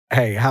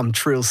Hey, I'm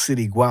Trill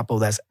City Guapo.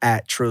 That's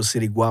at Trill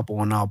City Guapo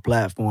on all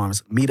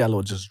platforms.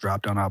 Midalo just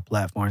dropped on all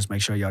platforms.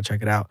 Make sure y'all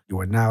check it out. You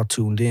are now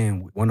tuned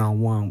in with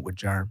One-on-One with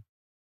Germ.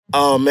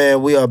 Oh,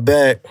 man, we are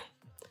back.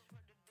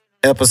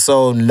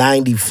 Episode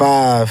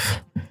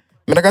 95.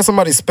 Man, I got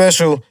somebody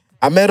special.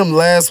 I met him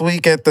last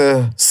week at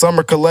the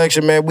summer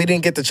collection, man. We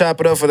didn't get to chop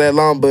it up for that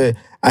long, but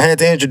I had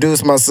to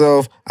introduce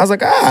myself. I was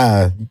like,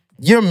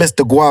 you're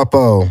Mr.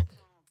 Guapo.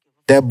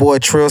 That boy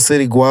Trill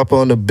City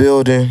Guapo in the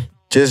building.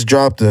 Just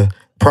dropped a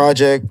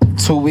project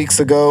 2 weeks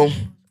ago.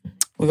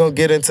 We're going to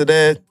get into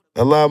that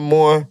a lot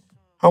more.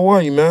 How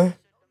are you, man?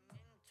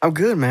 I'm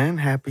good, man.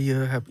 Happy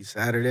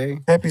Saturday.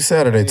 Happy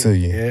Saturday to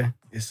you. Yeah,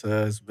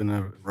 it's been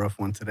a rough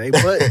one today,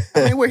 but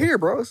I mean, we're here,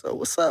 bro. So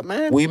what's up,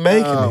 man? We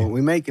making it. We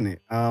making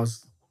it.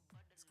 It's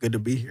good to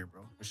be here,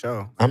 bro, for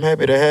sure. I'm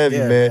happy to have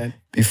you, man.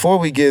 Before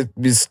we get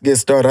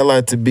started, I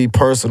like to be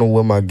personal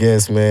with my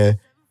guests, man.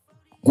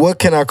 What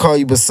can I call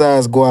you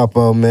besides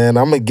Guapo, man?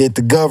 I'm going to get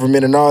the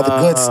government and all the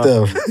good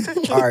stuff.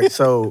 All right,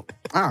 so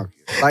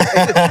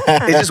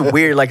it's just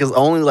weird. Like, it's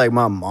only like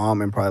my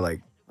mom and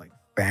probably like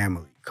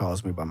family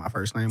calls me by my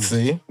first name.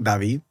 See?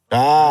 David.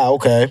 Ah,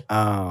 okay.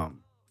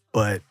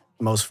 But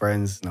most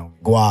friends know me.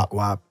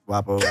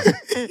 Guapo.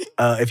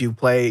 If you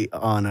play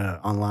on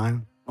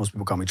online, most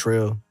people call me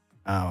Trill.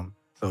 So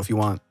if you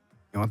want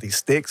these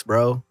sticks,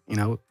 bro,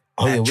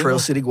 Trill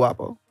City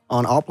Guapo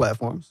on all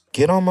platforms.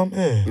 Get on my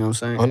man. You know what I'm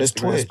saying? On this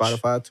Instagram, Twitch.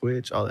 Spotify,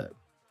 Twitch, all that.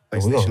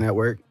 PlayStation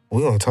Network.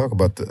 We're going to talk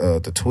about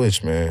the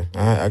Twitch, man.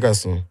 I got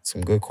some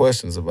good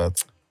questions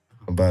about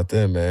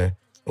that, man.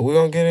 We're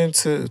going to get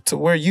into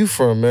where you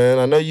from, man.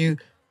 I know you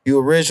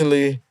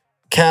originally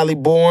Cali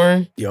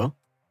born. Yo.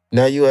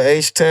 Now you a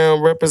H-Town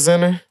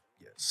representative?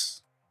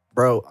 Yes.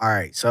 Bro, all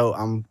right. So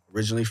I'm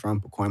originally from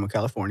Pacoima,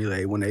 California, the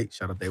 818.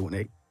 Shout out to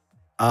 818.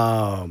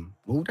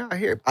 Moved out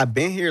here. I've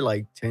been here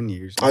like 10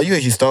 years. Oh, you a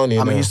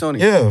Houstonian I'm now. a Houstonian.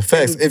 Yeah,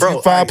 facts. If bro, you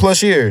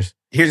 5+ years,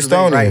 here's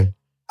Houstonian. The thing, right?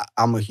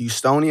 I'm a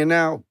Houstonian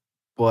now,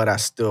 but I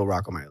still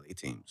rock on my LA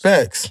teams.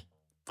 Facts.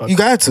 You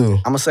got to.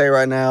 I'm going to say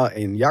right now,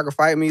 and y'all can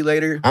fight me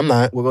later. I'm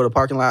not. We'll go to the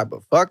parking lot,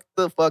 but fuck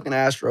the fucking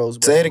Astros.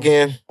 Bro. Say it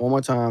again. One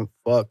more time.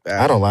 Fuck that.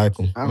 I don't like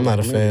them. I'm not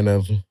a fan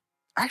of them.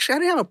 Actually, I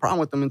didn't have a problem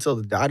with them until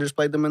the Dodgers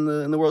played them in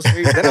the World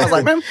Series. Then I was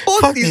like, man,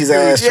 fuck these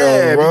Astros,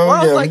 yeah, bro.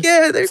 I was like,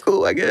 yeah, they're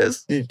cool, I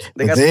guess. They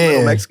got some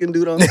little Mexican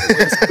dude on there.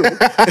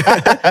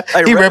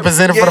 Like, he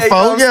represented for the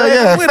phone.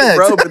 Yeah, facts.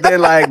 Bro, but then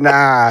like,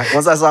 nah.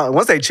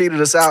 Once they cheated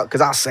us out, because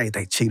I'll say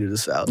they cheated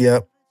us out.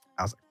 Yep.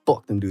 I was like,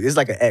 fuck them dude. It's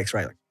like an ex,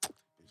 right?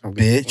 Like,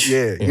 bitch.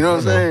 Yeah, you know what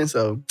I'm saying?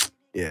 So,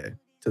 yeah,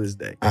 to this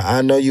day.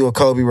 I know you a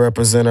Kobe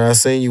representative. I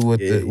seen you with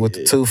the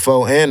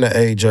 2-4 and the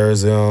A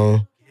jersey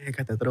on. Yeah,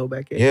 got that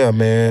throwback. Yeah,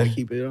 man.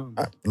 Keep it on.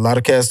 A lot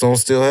of cats don't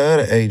still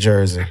have the A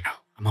jersey. I'm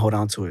gonna hold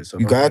on to it. So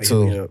you got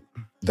to.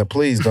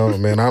 Please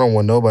don't, man. I don't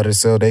want nobody to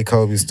sell their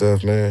Kobe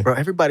stuff, man. Bro,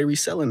 everybody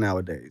reselling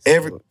nowadays.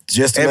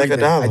 Just to make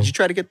 $1. Did you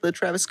try to get the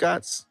Travis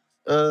Scotts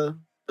the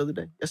other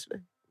day?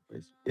 Yesterday?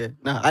 Yeah.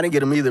 No, I didn't get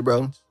them either,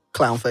 bro.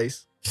 Clown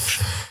face.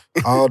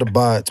 All the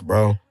bots,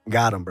 bro.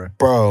 Got them, bro.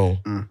 Bro.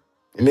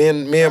 Me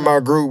and my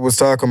group was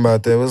talking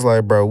about that. It was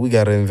like, bro, we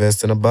got to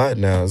invest in a bot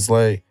now. It's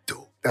like... Dude,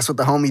 that's what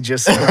the homie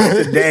just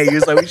said today. He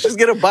was like, we should just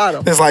get a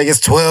bottom. It's like,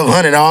 it's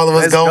 $1,200. All of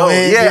us go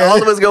in. Yeah,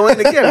 all of us go in.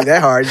 It can't be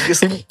that hard.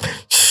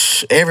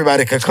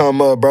 Everybody could come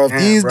up, bro. If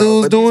these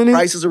dudes doing it...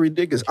 prices are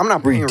ridiculous. I'm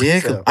not paying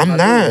ridiculous. I'm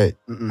not.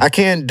 I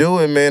can't do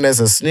it, man. As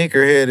a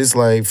sneakerhead, it's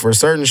like, for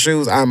certain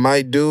shoes, I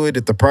might do it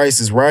if the price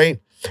is right.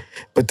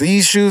 But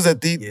these shoes that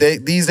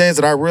these days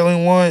that I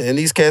really want, and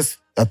these cats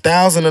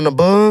 1,000 and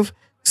above,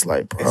 it's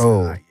like,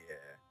 bro,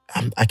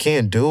 I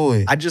can't do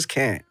it. I just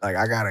can't. Like,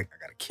 I got a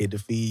kid to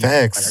feed.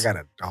 Facts. Like, I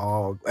got a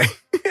dog. Like,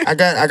 I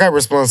got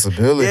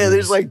responsibility. Yeah,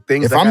 there's like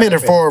things. If I'm in it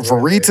for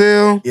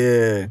retail,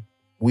 yeah,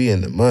 we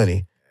in the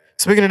money.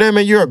 Speaking of that,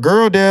 man, you're a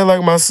girl dad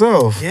like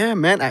myself. Yeah,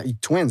 man.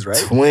 Twins, right?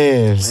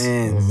 Twins.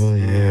 Oh,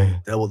 yeah.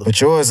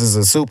 But yours is a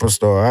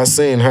superstar. I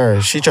seen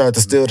her. She tried to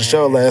steal the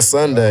show last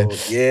Sunday.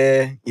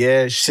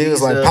 Yeah. She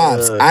was like,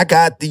 Pops, I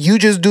got you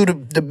just do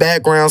the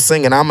background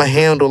singing. I'ma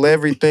handle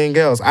everything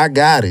else. I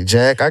got it,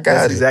 Jack. I got it.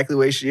 That's exactly the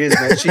way she is,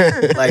 man.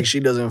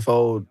 She doesn't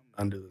fold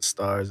under the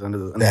stars, under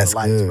the lights,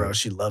 good. Bro.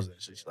 She loves it.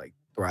 She like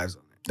thrives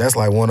on it. That's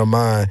like one of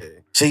mine. Yeah.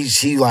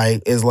 She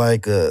like is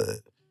like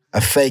a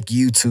fake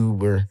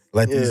YouTuber,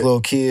 like these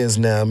little kids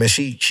now. Man,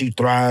 she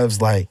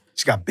thrives like.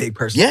 She got big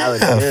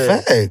personality.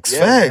 Yeah, facts.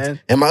 Man.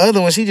 And my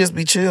other one, she just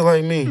be chill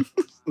like me. In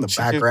the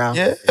background.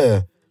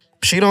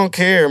 She don't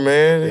care,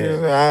 man. Yeah.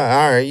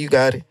 All right, you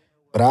got it.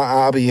 But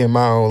I'll be in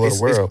my own little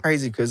world. It's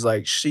crazy because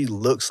like she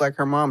looks like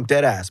her mom,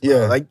 dead ass. Bro.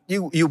 Yeah. Like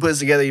you put it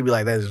together, you'd be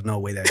like, there's no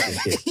way that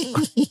shit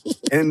hit.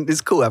 And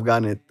it's cool. I've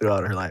gotten it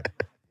throughout her life.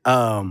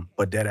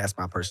 But dead ass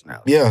my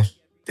personality. Yeah.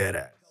 Dead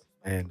ass.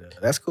 And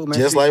that's cool, man.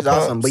 Just like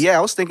awesome. But yeah,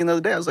 I was thinking the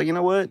other day, I was like, you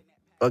know what?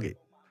 Fuck it.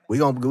 We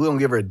gonna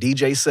give her a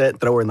DJ set,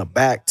 throw her in the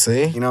back.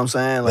 See? You know what I'm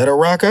saying? Let her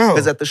rock out.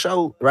 Because at the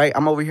show, right,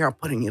 I'm over here, I'm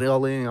putting it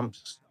all in. I'm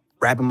just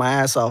rapping my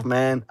ass off,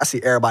 man. I see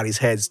everybody's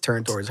heads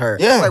turn towards her.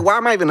 Yeah. I'm like, why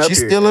am I even up here?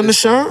 She's still in the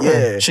show.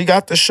 Yeah. She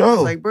got the show. I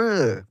was like,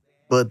 bruh.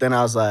 But then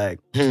I was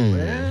like,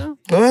 I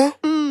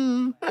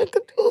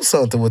do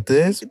something with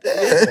this.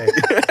 Yeah.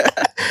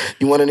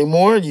 You want any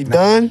more? You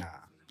done? Nah.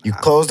 You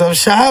closed up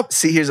shop?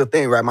 See, here's the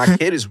thing, right? My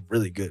kid is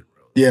really good,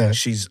 bro. Yeah.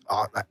 She's,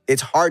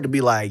 it's hard to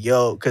be like,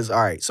 yo, because,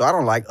 all right, so I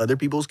don't like other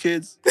people's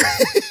kids.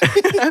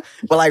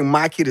 But, like,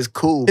 my kid is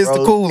cool, bro. It's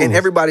the coolest. And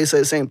everybody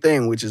says the same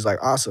thing, which is, like,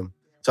 awesome.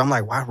 So I'm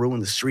like, why ruin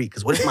the street?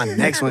 Because what if my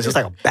next one's just,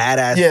 like, a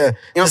badass? Yeah. You know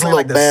what I'm saying?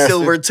 Like, the bastard.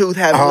 silver tooth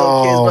having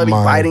little kids, but be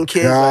fighting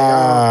kids. Like,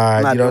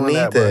 I'm not you don't doing need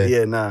that. Bro. that.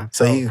 Yeah, nah.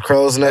 So he's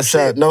closing up that's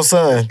shop. it. No,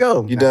 son. Let's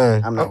go. You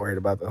done. I'm not worried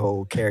about the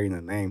whole carrying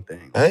the name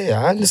thing. Hey,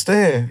 I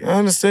understand. I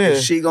understand.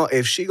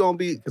 If she gonna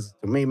be, because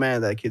to me, man,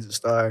 that kid's a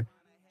star.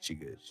 She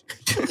good.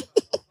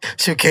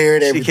 She'll carry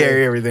everything. She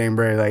carry everything,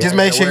 bro. Like, just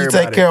make sure you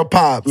take care of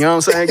Pops. You know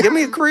what I'm saying? Give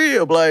me a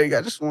crib. Like,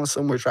 I just want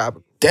somewhere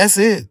tropical. That's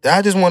it.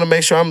 I just want to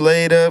make sure I'm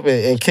laid up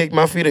and kick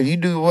my feet up. You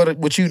do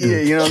what you do. Yeah,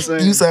 you know what I'm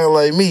saying? You sound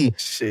like me.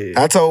 Shit.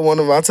 I told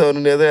him the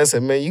other day, I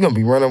said, man, you're going to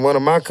be running one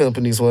of my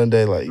companies one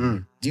day. Like,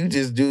 you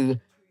just do,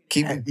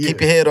 keep your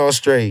head on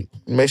straight.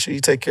 Make sure you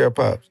take care of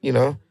Pops. You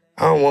know,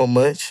 I don't want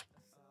much.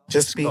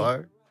 Just be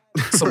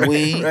some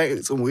weed.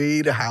 Right, some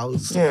weed, a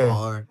house, yeah, a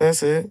car.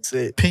 That's it. That's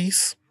it.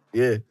 Peace.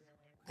 Yeah.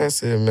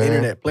 That's it, man.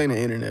 Internet, playing the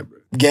internet, bro.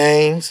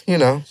 Games, you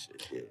know.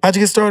 Shit, yeah. How'd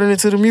you get started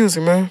into the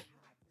music, man?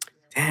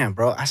 Damn,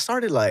 bro. I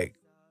started like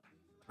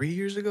 3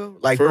 years ago.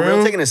 Like, For for real,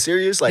 real? taking it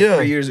serious, like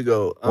 3 years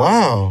ago.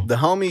 Wow. The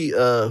homie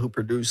who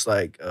produced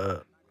like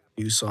a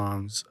few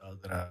songs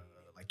that I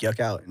like Yuck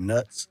Out and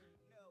Nuts.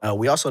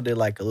 We also did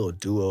like a little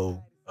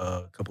duo,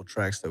 a couple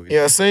tracks that we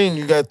Yeah, I seen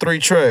you got 3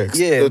 tracks.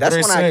 Yeah, that's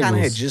three when I kind of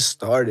singles. had just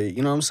started,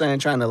 you know what I'm saying?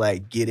 Trying to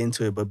like get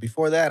into it. But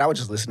before that, I would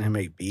just listen to him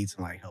make beats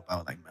and like help out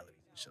with like melodies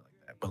and shit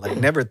like that. But like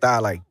never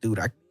thought like, dude,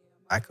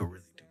 I could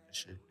really do this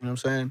shit. You know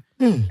what I'm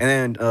saying?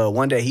 And then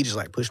one day he just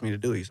like pushed me to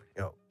do it. He's like,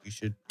 yo, you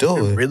should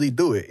really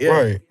do it. Yeah.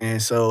 Right.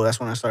 And so that's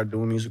when I started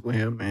doing music with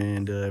him.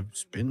 And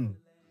it's been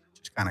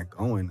just kind of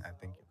going, I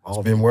think. It's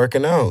been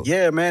working out.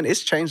 Yeah, man.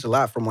 It's changed a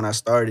lot from when I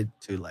started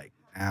to like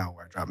now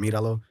where I drop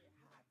Miralo.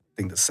 I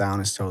think the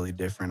sound is totally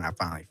different. I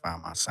finally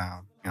found my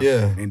sound. You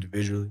know,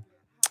 individually.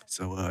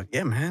 So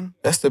yeah, man.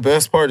 That's the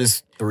best part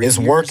is it's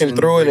working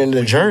through it in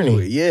the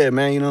journey. Yeah,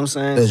 man. You know what I'm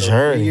saying? The so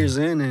journey. 3 years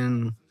in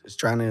and just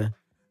trying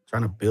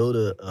to build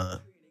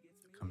a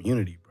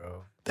community, bro. I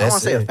don't That's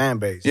want to say a it. fan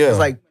base. Yeah. It's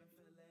like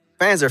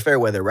fans are fair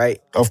weather, right?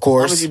 Of As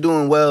long as course. you're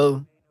doing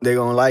well, they're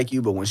gonna like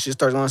you. But when shit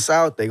starts going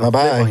south, they're gonna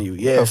Bye-bye. flip on you.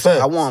 Yeah. Yeah, So I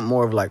facts. want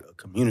more of like a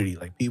community,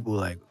 like people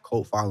like a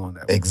cult following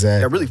that.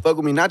 Exactly. That really fuck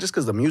with me, not just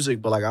because of the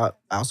music, but like I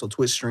also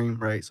Twitch stream,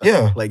 right? So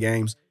Yeah. I play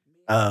games.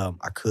 I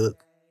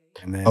cook.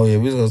 And then Oh, yeah,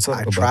 we was going to talk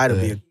I about try to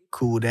that. be a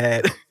cool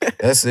dad.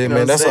 That's it, You know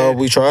man. what That's I'm all saying?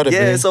 we try to be.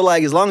 Yeah, so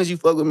like as long as you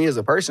fuck with me as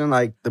a person,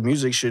 like the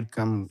music should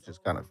come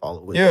just kind of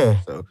follow with Yeah. it.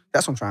 So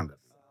that's what I'm trying to do.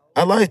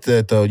 I like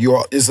that, though.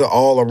 It's an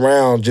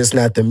all-around, just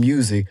not the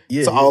music. Yeah,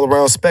 it's an yeah.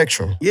 all-around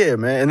spectrum. Yeah,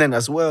 man. And then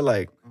as well,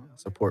 like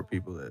support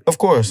people that Of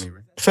course. me,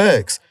 right?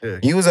 Facts. Yeah.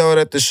 You was out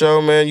at the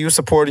show, man. You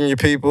supporting your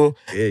people.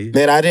 Yeah.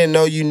 Man, I didn't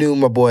know you knew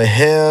my boy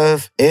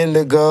Hev,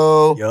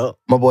 Indigo, Yup.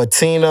 my boy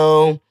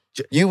Tino.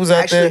 You was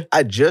out Actually, there?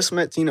 I just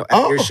met Tino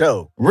at your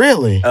show.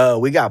 Really?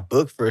 We got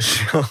booked for a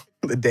show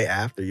the day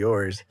after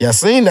yours. Y'all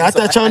seen that? I So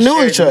thought y'all knew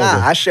shared- each other.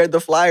 Nah, I shared the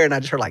flyer and I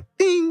just heard like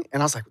ding,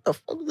 and I was like, "What the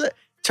fuck was that?"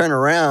 Turn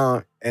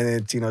around and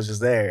then Tino's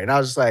just there, and I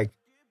was just like,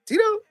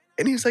 "Tino,"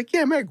 and he was like,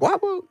 "Yeah, man,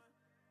 Guapo."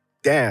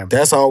 Damn.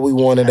 That's all we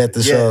wanted at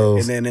the Yeah, shows.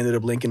 and then ended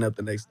up linking up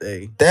the next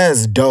day.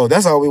 That's dope.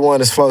 That's all we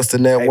want is folks to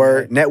Hey,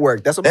 network. man,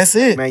 network. That's what That's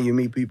it. man. You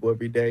meet people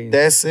every day.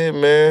 That's it,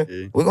 man.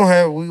 Yeah. We're gonna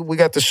have we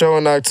got the show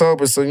in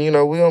October, so we're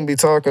gonna be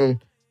talking,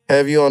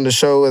 have you on the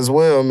show as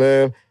well,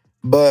 man.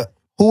 But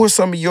who are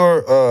some of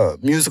your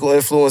musical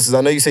influences? I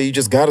know you say you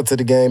just got into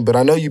the game, but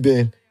I know you've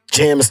been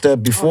jamming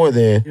stuff before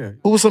then. Yeah.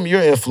 Who were some of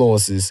your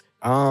influences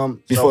before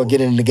so-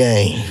 getting in the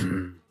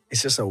game?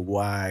 It's just a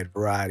wide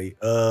variety.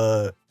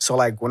 So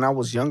like when I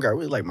was younger, I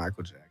really liked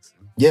Michael Jackson.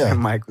 Yeah.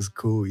 Mike was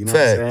cool, you know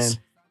what I'm Facts.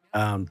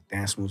 saying?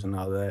 Dance moves and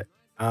all that.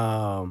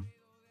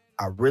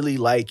 I really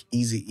like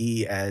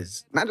Eazy-E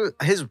as not just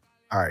his.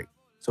 All right,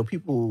 so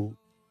people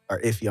are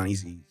iffy on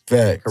Eazy-E's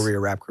Facts.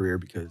 rap career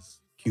because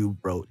Cube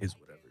wrote his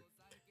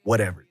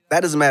whatever. That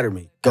doesn't matter to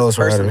me. Goes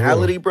right over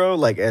Personality, bro.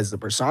 Like as the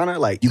persona,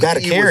 like You gotta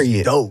Eazy-E carry was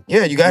it. Dope.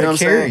 Yeah, you gotta know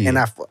what I'm carry saying? it. And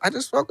I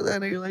just fuck with that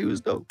nigga. Like he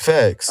was dope.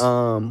 Facts.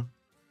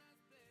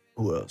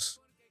 Who else?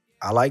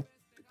 I like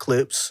the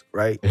Clips,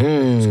 right? A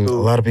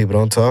cool. lot of people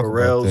don't talk about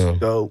Pharrell's them.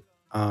 dope.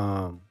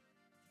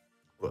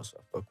 Who else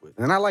I fuck with?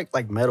 And I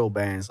like metal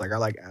bands. Like I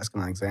like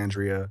Asking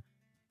Alexandria,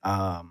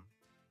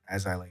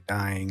 As I Lay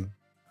Dying,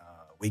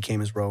 We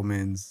Came as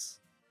Romans,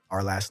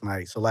 Our Last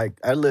Night. So like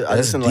I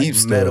listen to like deep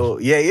stuff.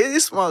 metal. Yeah,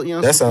 it's small, you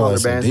know, That some smaller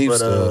sounds like some bands, deep but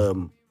stuff.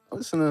 I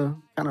listen to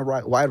kind of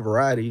wide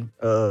variety.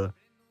 And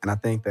I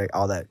think that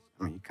all that,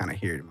 I mean, you kind of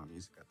hear it in my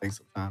music, I think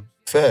sometimes.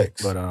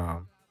 Facts. But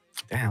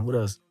damn, what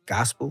else?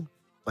 Gospel.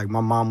 Like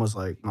my mom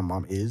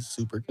is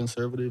super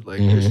conservative, like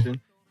Mhm.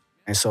 Christian.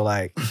 And so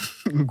like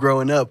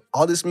growing up,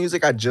 all this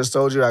music I just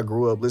told you I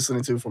grew up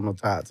listening to from the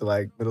top to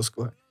like middle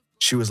school.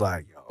 She was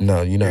like, yo,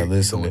 No, you're not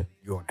listening.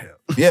 You're going to hell.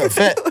 Yeah,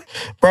 fat.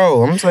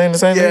 Bro, I'm saying the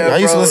same thing. I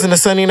used to bro. listen to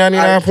Sunny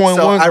 99.1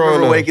 So I growing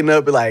remember up. waking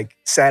up like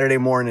Saturday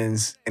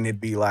mornings and it'd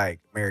be like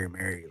Mary.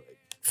 Like,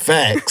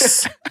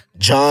 Facts.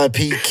 John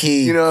P.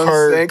 Key, you know what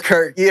Kirk. I'm saying?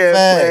 Kirk, yeah,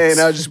 Facts.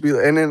 man. I'll just be,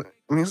 and then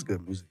I mean it's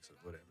good music, so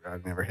whatever.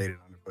 I never hated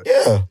on it, but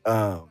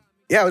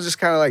Yeah. I was just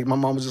kind of like my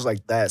mom was just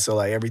like that. So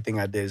like everything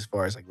I did as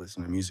far as like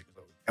listening to music,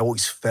 I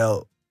always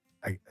felt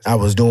like I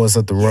was doing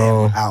something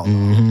wrong.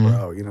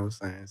 bro. You know what I'm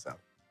saying? So,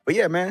 but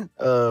yeah, man,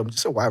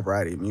 just a wide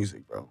variety of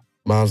music, bro.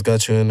 Mom's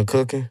got you into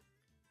cooking?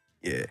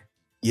 Yeah,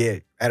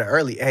 at an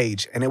early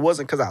age, and it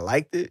wasn't because I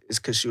liked it. It's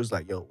because she was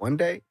like, "Yo, one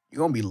day you're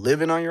gonna be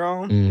living on your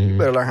own. You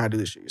better learn how to do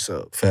this shit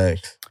yourself."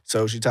 Facts.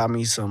 So she taught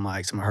me some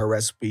of her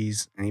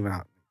recipes, and even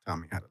taught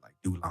me how to like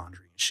do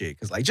laundry and shit.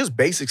 Cause like just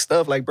basic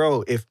stuff, like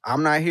bro, if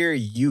I'm not here,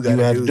 you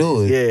gotta have to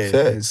do it. Yeah,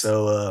 Facts. and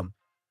so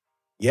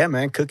yeah,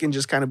 man, cooking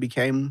just kind of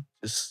became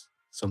just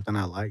something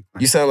I like.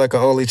 You sound like an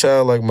only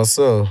child like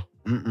myself.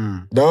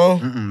 No?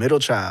 Middle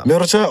child.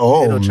 Middle child?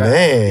 Oh, Middle child.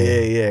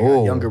 man. Yeah.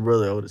 Oh. Younger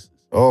brother, oldest.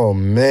 Oh,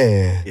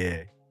 man.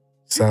 Yeah.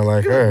 Sound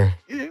like her.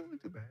 Yeah, it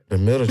wasn't too bad. The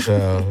middle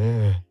child,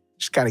 yeah.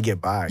 Just kind of get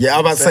by. Yeah,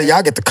 I'm about to say,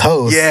 y'all get the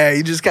coast. Yeah,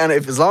 you just kind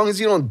of, as long as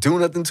you don't do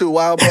nothing too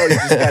wild, bro, you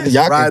just kind of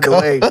Y'all ride can the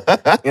wave. go.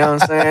 You know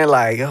what I'm saying?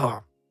 Like, as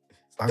long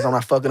as I'm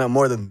not fucking up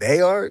more than they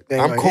are,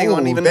 I'm cool. They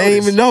ain't even They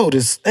ain't even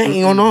notice. They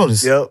ain't gonna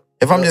notice. Yep.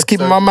 If I'm just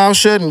keeping my mouth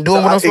shut and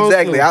doing what I'm supposed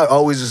exactly. to do. I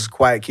always just a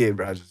quiet kid,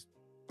 bro.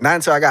 Not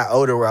until I got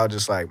older where I was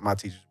just like, my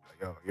teachers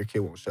were like, yo, your kid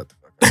won't shut the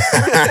fuck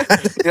up.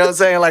 You know what I'm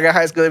saying? Like in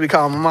high school, they be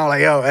calling my mom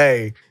like, yo,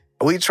 hey,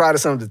 we try to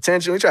some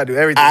detention. We try to do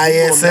everything. He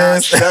will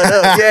not shut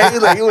up. Yeah,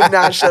 he's like, you would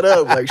not shut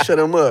up. Like, shut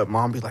him up.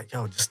 Mom be like,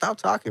 yo, just stop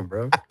talking,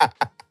 bro.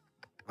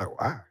 Like,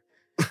 why?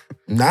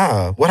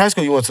 Nah. What high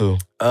school you went to?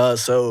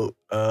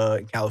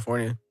 In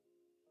California,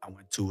 I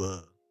went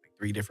to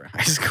 3 different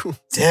high schools.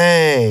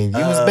 Dang, you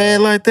was bad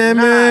like that,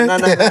 man? No.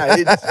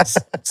 It's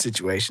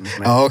situations,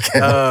 man. Oh, okay.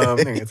 I'm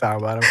not gonna talk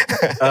about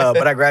them.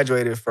 But I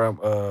graduated from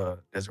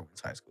Desert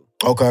Winds High School.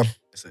 Okay.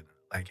 It's in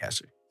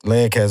Lancaster.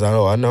 Lancaster,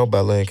 I know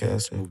about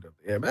Lancaster. Moved up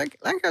there. Yeah, man,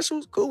 Lancaster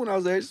was cool when I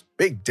was there. It's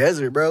big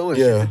desert, bro. And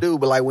Yeah. shit to do.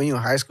 But like when you're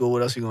in high school,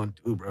 what else you gonna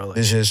do, bro? Like,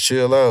 It's just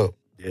chill out.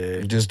 yeah.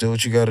 You just do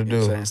what you gotta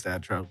do. Saying stay out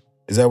of trouble.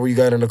 Is that where you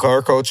got into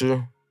car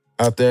culture?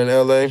 Out there in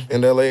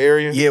the LA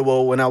area? Yeah,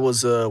 well, when I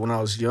was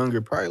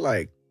younger, probably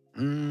like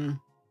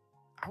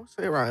I would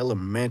say around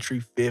elementary,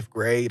 5th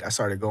grade, I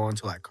started going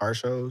to like car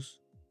shows.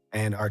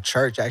 And our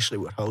church actually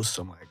would host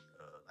some like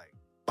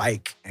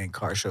bike and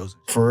car shows.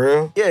 For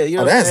real? Yeah, you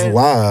know Oh, that's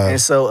live.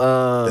 And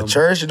so The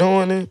church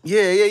doing it?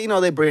 Yeah, you know,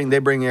 they bring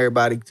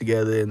everybody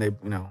together and they,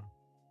 you know,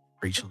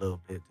 preach a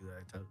little bit. Do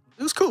that type.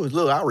 It was cool. It was a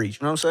little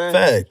outreach, you know what I'm saying?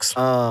 Facts.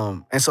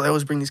 And so they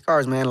always bring these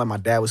cars, man. Like my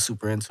dad was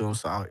super into them,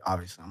 so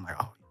obviously I'm like,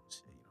 oh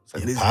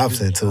shit, you know, It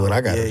pops into it.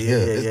 I got it. Yeah,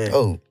 it's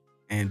dope.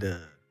 And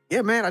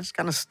yeah, man, I just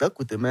kind of stuck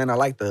with it, man. I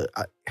like the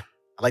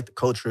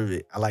culture of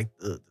it. I like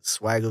the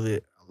swag of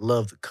it. I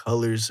love the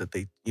colors that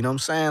they, you know what I'm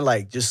saying?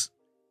 Like just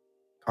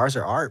cars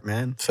are art,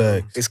 man.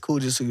 Facts. It's cool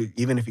just to,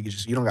 even if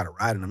you don't got to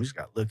ride in them, you just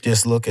got to look at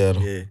Just look at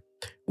them. Yeah.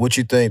 What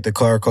you think, the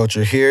car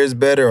culture here is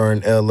better or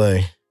in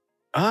LA?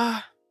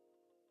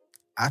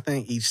 I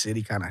think each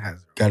city kind of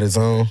has Got its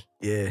own?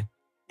 Yeah,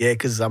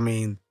 because I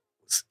mean,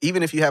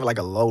 even if you have like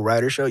a low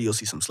rider show, you'll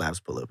see some slabs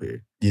pull up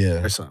here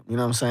Yeah. or something. You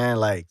know what I'm saying?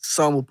 Like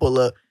some will pull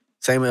up.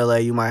 Same in LA,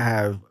 you might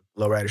have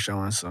low rider show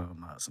and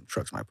some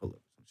trucks might pull up.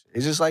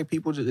 It's just like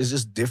people. It's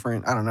just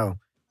different. I don't know.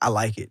 I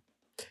like it.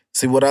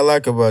 See, what I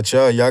like about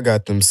y'all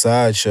got them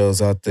side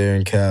shows out there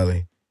in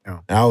Cali. Yeah.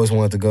 I always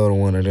wanted to go to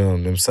one of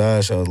them. Them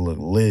side shows look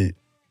lit.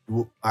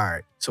 All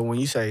right. So when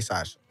you say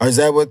side show, Or is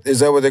that what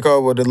they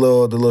call with the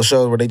little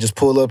shows where they just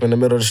pull up in the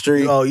middle of the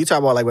street? oh, you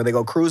talking about like when they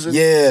go cruising?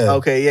 Yeah.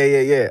 Okay.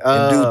 Yeah.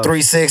 And do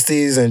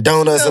 360s and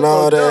donuts and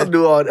all they'll that.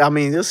 do all. I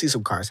mean, you'll see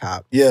some cars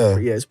hop. Yeah.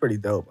 Yeah, it's pretty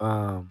dope.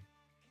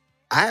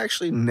 I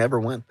actually never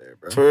went there,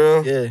 bro.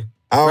 For real? Yeah.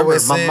 I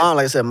always my said- mom,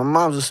 like I said, my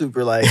mom's a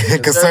super like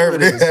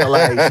Conservative. So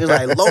like she was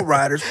like low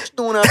riders, what you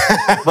doing up?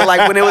 But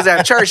like when it was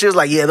at church, she was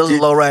like, yeah, those are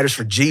low riders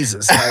for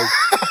Jesus. Like,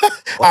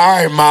 all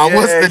right, Mom,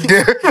 what's yeah, the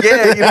difference?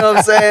 yeah, you know what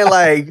I'm saying?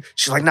 Like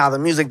she's like, nah, the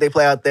music they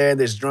play out there, and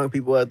there's drunk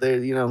people out there.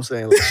 You know what I'm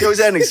saying? Like, she always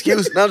had an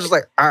excuse, and I was just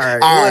like, all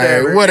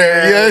right,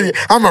 whatever. Yeah,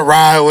 I'm going to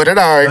ride with it.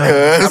 All right,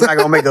 cuz. I'm not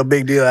gonna make a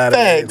big deal out of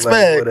Facts, it. Like,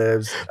 facts.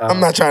 whatever.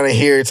 I'm not trying to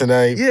hear it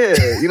tonight.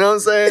 Yeah, you know what I'm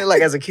saying?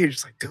 Like as a kid, you're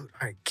just like, dude, all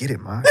right, get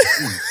it, man.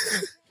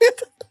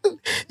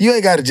 You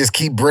ain't got to just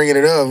keep bringing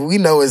it up. We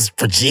know it's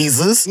for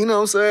Jesus. You know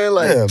what I'm saying?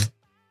 Like,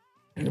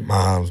 Yeah.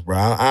 Moms, bro.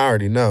 I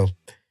already know.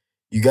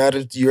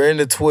 You're in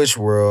the Twitch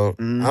world.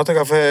 I don't think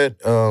I've had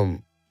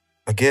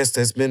a guest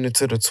that's been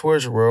into the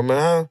Twitch world,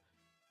 man.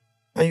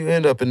 How you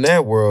end up in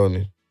that world?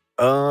 And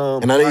I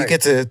know you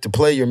get to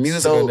play your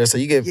music on there, so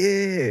you get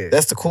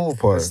that's the cool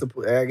part.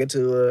 I get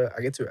to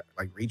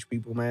like reach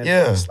people, man.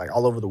 Yeah. It's like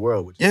all over the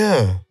world.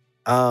 Yeah.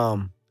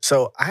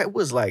 So I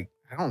was like,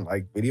 I don't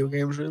like video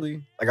games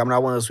really. Like I'm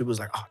not one of those people who's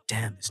like, oh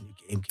damn, this new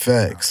game.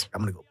 Facts.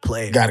 I'm gonna go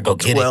play it. Gotta go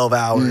get 12 it.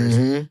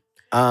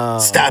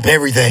 hours. Stop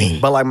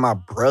everything. But like my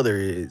brother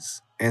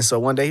is, And so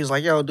one day he was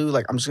like, yo, dude,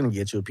 like, I'm just going to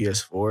get you a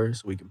PS4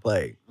 so we can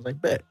play. I was like,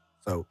 bet.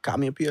 So got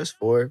me a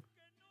PS4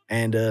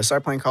 and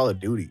started playing Call of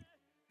Duty.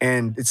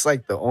 And it's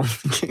like the only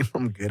game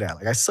I'm good at.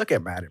 Like, I suck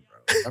at Madden, bro.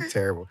 I'm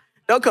terrible.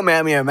 Don't come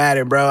at me at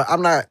Madden, bro. I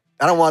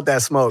don't want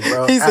that smoke,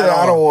 bro. He said,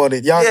 I don't want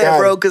it. Y'all got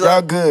bro, it.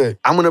 Y'all good.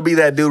 I'm going to be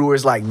that dude where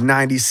it's like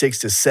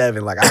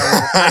 96-7. Like,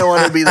 I don't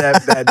want to be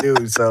that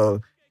dude.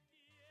 So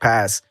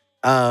pass.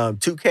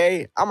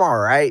 2K, I'm all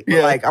right.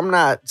 But like, I'm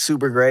not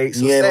super great.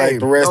 So like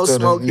the rest no of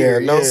smoke them. here.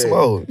 No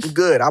smoke. I'm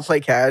good. I'll play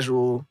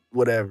casual,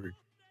 whatever.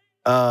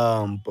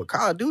 But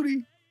Call of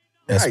Duty,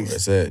 that's nice. what I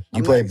said.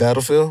 You play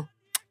Battlefield?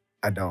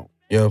 I don't.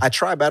 Yeah. I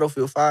tried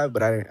Battlefield 5,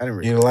 but I didn't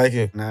really. You didn't like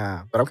it?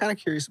 Nah. But I'm kind of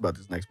curious about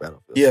this next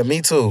Battlefield. Yeah, me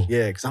too.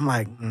 Yeah, because I'm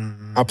like,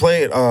 I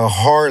played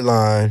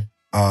Hardline.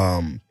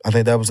 I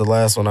think that was the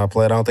last one I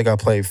played. I don't think I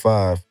played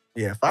 5.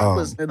 Yeah, 5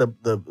 was the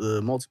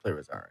multiplayer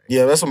was all right.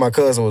 Yeah, that's what my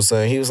cousin was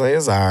saying. He was like,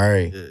 it's all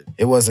right. Yeah.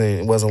 It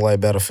wasn't like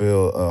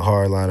Battlefield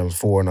Hardline and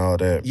 4 and all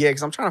that. Yeah,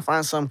 because I'm trying to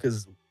find some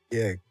because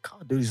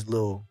Call of Duty's a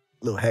little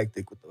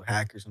hectic with the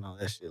hackers and all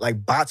that shit.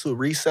 Like bots with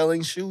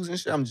reselling shoes and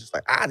shit. I'm just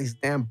like, these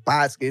damn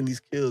bots getting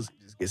these kills.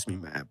 It just gets me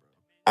mad,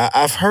 bro.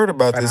 I've heard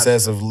about this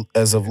as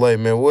of late,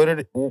 man.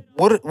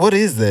 What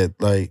is that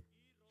like?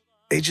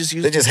 They just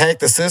hack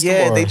the system.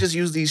 Yeah, or? they just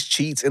use these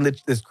cheats, and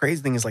the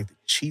crazy thing is like the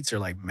cheats are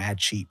like mad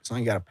cheap. So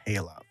you gotta pay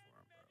a lot for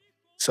them, bro.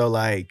 So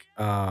like,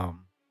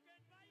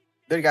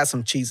 they got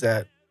some cheats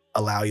that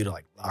allow you to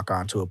like lock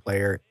onto a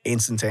player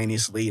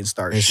instantaneously and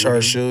start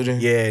shooting.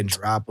 Yeah, and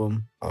drop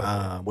them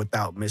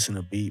without missing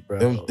a beat, bro.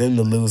 Them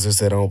the losers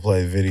that don't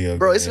play video games.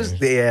 Bro, it's just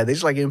they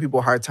just like giving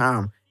people a hard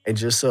time. And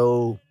just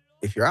so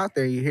if you're out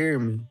there, you hear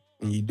me,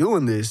 and you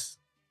doing this,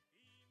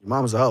 your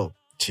mama's a hoe.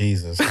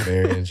 Jesus,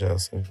 Mary and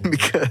Joseph.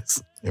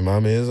 Because your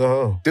mama is a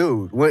hoe.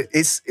 Dude, what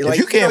it's like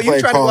you can't play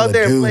trying Call to go out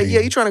there of and play. Duty. Yeah,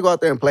 you trying to go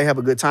out there and play, have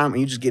a good time,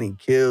 and you just getting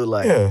killed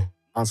like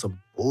on some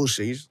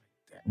bullshit. You just,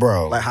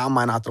 bro. Like, how am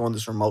I not throwing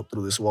this remote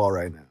through this wall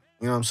right now?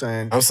 You know what I'm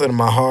saying? I'm spending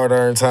my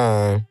hard-earned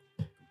time.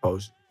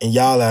 Composure. And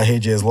y'all out here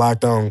just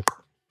locked on.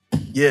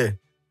 Yeah.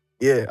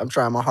 Yeah, I'm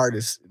trying my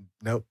hardest.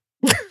 Nope.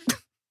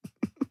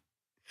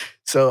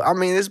 So, I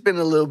mean, it's been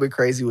a little bit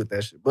crazy with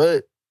that shit,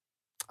 but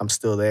I'm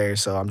still there.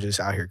 So, I'm just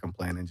out here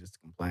complaining just to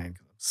complain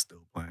because I'm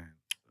still playing.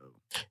 So.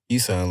 You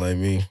sound like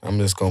me. I'm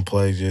just going to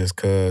play just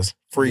because.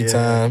 Free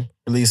time,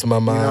 releasing my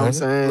mind. You know what I'm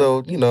saying?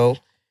 Little,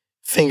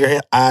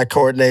 finger-eye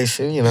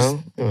coordination, you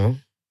know.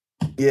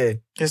 Yeah.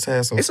 Just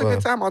have some It's fun. a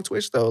good time on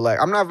Twitch though. Like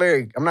I'm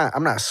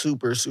not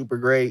super, super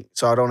great.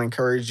 So I don't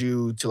encourage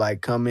you to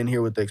like come in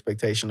here with the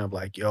expectation of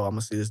like, yo, I'm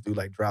gonna see this dude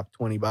like drop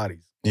 20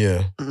 bodies.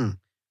 Yeah. Mm-mm.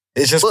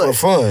 It's just for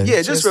fun.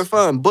 Yeah, just for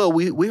fun. But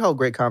we hold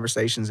great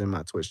conversations in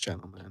my Twitch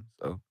channel, man.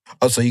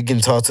 So you can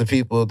talk to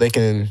people. They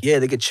can. Yeah,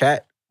 they could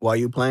chat while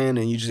you're playing,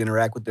 and you just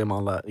interact with them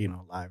on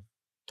live.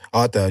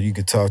 I thought you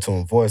could talk to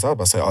them voice. I was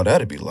about to say,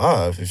 that'd be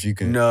live if you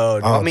could. No,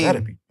 I mean,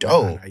 that'd be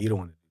dope. No, you don't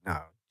want to. No,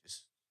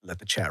 just let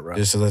the chat run.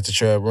 Just to let the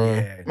chat run.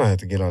 Yeah. I might have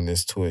to get on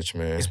this Twitch,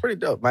 man. It's pretty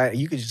dope, man.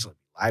 You could just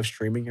live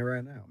streaming it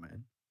right now,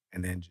 man,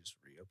 and then just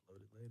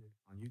re-upload it later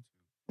on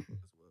YouTube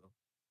as well.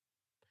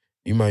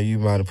 You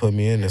might have put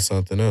me into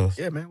something else.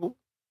 Yeah, man.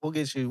 We'll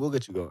get you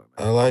going, man.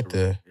 I like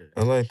that. Yeah.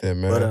 I like that,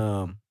 man.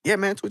 But yeah,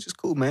 man, Twitch is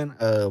cool, man.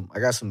 I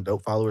got some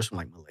dope followers from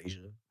like Malaysia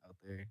out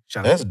there.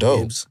 Shout That's out to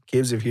dope.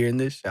 Kibbs, if you're hearing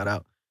this, shout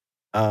out.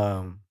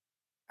 I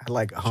had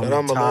like a homie, Shout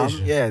out Tom.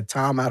 Malaysia. Yeah,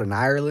 Tom out in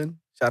Ireland.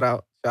 Shout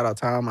out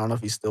Tom. I don't know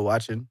if he's still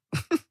watching.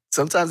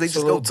 Sometimes they It's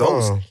just a go little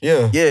ghost. Tom.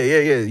 Yeah.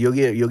 Yeah.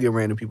 You'll get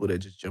random people that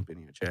just jump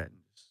in your chat and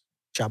just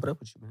chop it up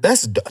with you, man.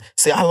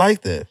 See, I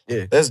like that.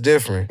 Yeah. That's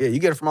different. Yeah, you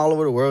get it from all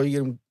over the world. You get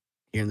them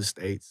here in the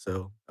States.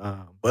 So,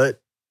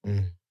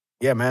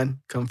 yeah, man,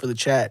 come for the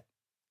chat.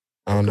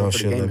 I don't know if for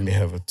the she'll let gaming. me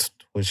have a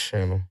Twitch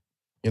channel.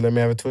 You let me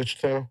have a Twitch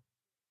channel?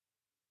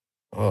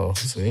 Oh,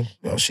 see?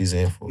 Oh, she's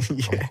in for it.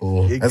 Yeah, I'm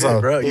cool. you're That's good,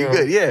 all, bro. you You're know,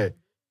 good, yeah.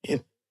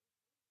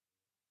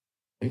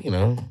 You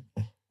know,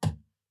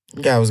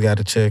 you always got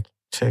to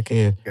check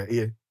in.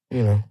 Yeah.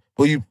 You know,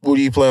 what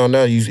do you play on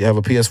now? You have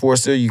a PS4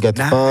 still? You got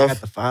the 5? I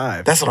got the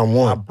 5. That's what I My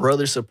want.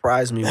 brother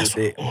surprised me That's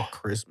with it what I on want.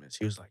 Christmas.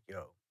 He was like,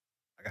 yo,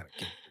 I gotta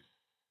get it.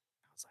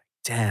 I was like,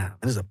 damn. And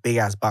there's a big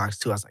ass box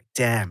too. I was like,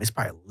 damn, it's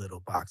probably a little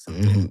box in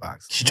a big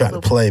box. She tried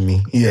to play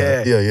me.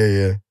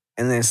 Yeah.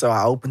 And then so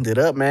I opened it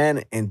up,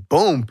 man, and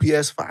boom,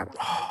 PS5.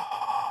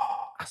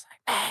 I was like,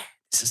 man,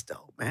 this is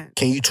dope, man.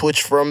 Can you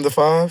Twitch from the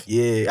 5?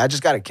 Yeah, I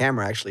just got a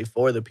camera actually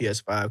for the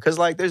PS5 because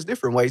like there's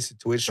different ways to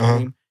Twitch stream.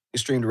 You can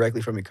stream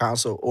directly from your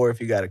console, or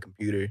if you got a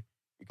computer,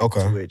 you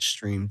can Twitch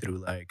stream through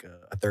like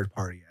a third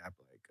party app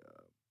like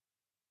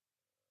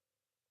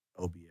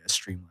OBS,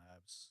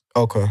 Streamlabs.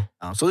 Okay.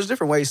 So there's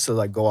different ways to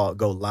like go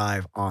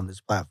live on this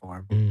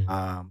platform.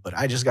 But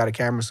I just got a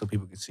camera so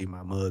people can see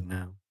my mug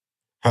now.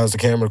 How's the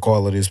camera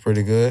quality? It's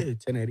pretty good. Yeah,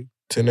 1080.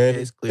 1080.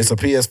 Yeah, it's clear. It's a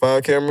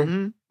PS5 camera.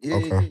 Mm-hmm. Yeah,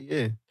 Okay.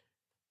 yeah.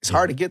 It's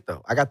hard to get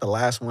though. I got the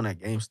last one at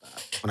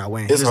GameStop when I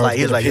went. It's hard to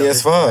he was get like, a yo, this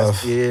is the PS5.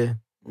 last- yeah.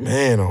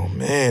 Man, oh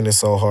man, it's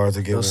so hard to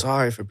I get feel one.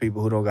 sorry for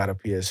people who don't got a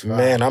PS5.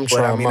 Man, I'm but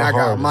trying I mean, my I got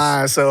hardest.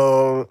 mine,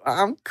 so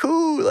I'm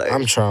cool. Like,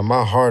 I'm trying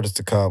my hardest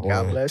to cop one.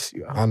 God bless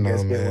you. I know, you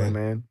guys get man. one,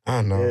 man.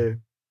 I know. Yeah.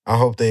 I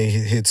hope they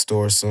hit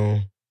stores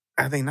soon.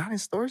 Are they not in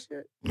stores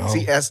yet? No.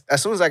 See, as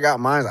soon as I got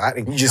mine, I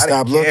didn't. You just I didn't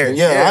stopped looking. care.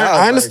 Yeah,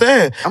 I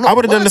understand. I'm I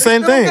would have done the "What? They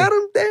same still thing. got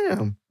 'em?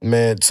 Damn.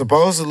 Man,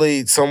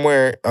 supposedly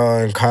somewhere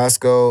in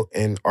Costco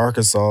in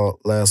Arkansas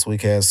last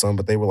week had some,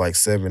 but they were like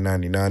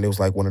 $7.99. It was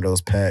like one of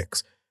those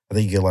packs. I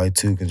think you get like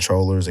 2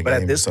 controllers. But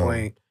at this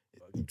point,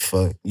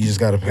 fuck, you just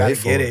gotta pay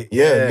for get it. it.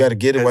 Yeah, you gotta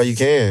get it while you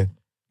can.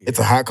 It's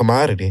a hot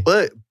commodity.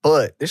 But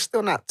there's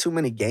still not too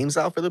many games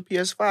out for the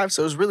PS5,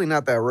 so it's really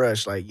not that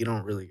rush. Like, you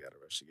don't really got to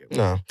rush to get one.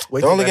 No.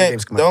 Wait The till only better game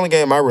games come the out. only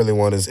game I really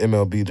want is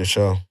MLB The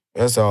Show.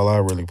 That's all I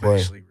really play.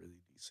 Actually really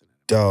decent.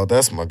 Dog,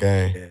 that's my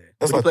game. Yeah.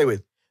 That's Who do you like- play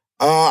with?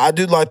 I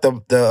do like the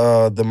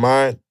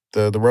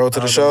road to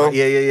the show.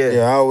 Yeah. Yeah,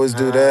 I always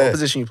do What that.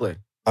 position you play?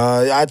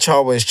 I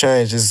always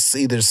change. It's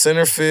either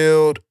center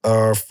field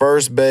or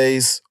first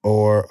base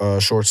or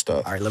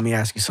shortstop. All right, let me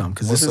ask you something,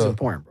 because this What's is up?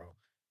 important, bro.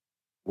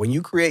 When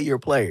you create your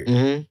player,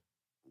 Mm-hmm.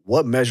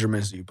 what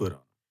measurements do you put on?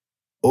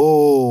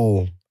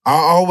 Oh, I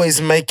always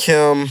make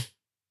him.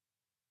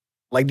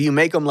 Like, do you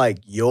make them like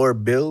your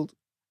build?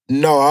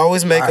 No, I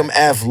always make him Alright.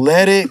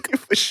 athletic.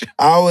 For sure.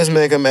 I always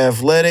make him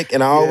athletic,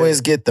 and I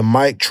always get the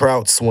Mike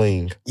Trout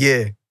swing.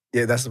 Yeah,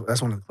 that's one of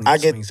the cleanest I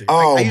get- swings here.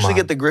 oh I usually my-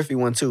 get the Griffey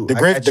one too. The I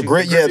Griff- got the you.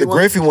 Griff- yeah, the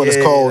Griffey one is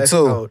cold, that's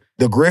too. cold.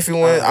 The Griffey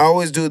one, I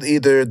always do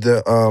either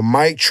the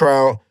Mike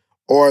Trout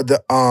or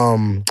the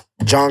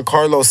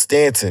Giancarlo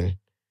Stanton.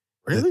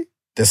 Really?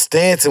 The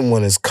Stanton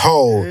one is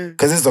cold Yeah.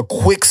 because it's a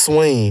quick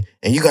swing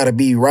and you got to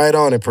be right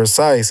on it,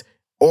 precise.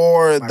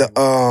 Or the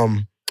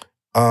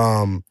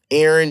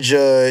Aaron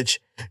Judge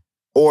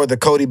or the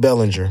Cody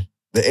Bellinger.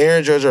 The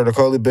Aaron Judge or the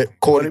Cody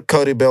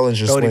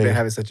Bellinger Cody swing. been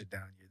having such a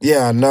down year.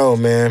 Yeah, I know,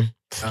 man.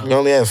 Um, He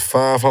only has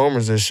 5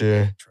 homers this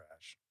year. Trash.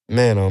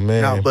 Man, oh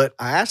man. No, but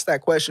I asked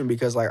that question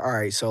because, like, all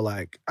right, so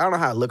like, I don't know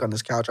how I look on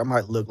this couch. I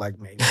might look like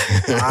maybe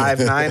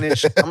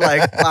 5'9"ish. I'm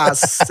like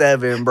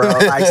 5'7", bro.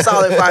 Like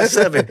solid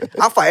 5'7".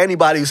 I'll fight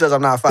anybody who says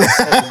I'm not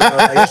 5'7", bro.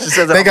 Like, it just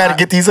says it They on got to my-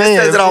 get these it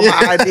hands. says it on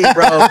my ID,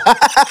 bro.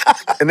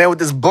 And then with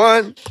this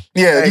bun,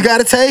 Yeah, Hey, you got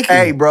to take it.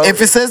 hey, bro. If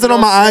it says it you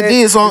on know my what I'm ID,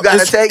 saying? it's on. You gotta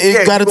it's- take. You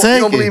Yeah, got to you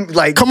take don't it. believe,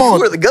 like, Come on.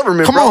 you are the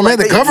government. Come bro. on, Like, man.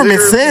 The they government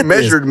literally said this.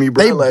 measured me,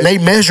 bro. Like, They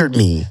measured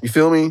me. you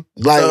feel me?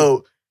 Like,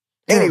 So,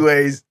 yeah.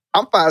 anyways,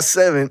 I'm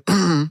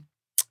 5'7".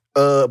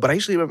 But I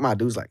usually make my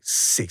dudes like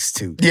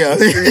 6'2". Yeah.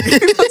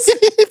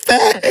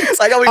 Facts.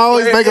 Like, I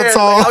always make them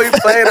tall. Like, I be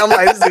playing. I'm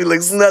like, this dude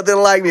looks nothing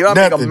like me. I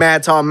make Nothing. a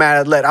mad tall, mad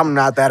athletic. I'm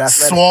not that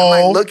athletic. I Swole.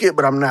 might look it,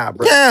 but I'm not,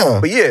 bro. Yeah.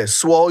 But yeah,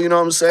 swole, you know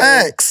what I'm saying?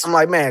 Facts. I'm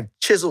like, man,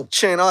 chiseled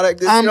chin, all that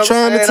good. I'm you know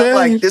trying to what I'm saying? tell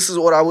I'm you. like, this is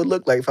what I would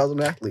look like if I was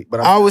an athlete.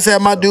 But I'm I always not,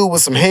 had my so. dude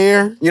with some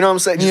hair. You know what I'm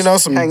saying? You Just know,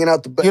 some hanging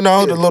out the back. You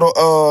know, the little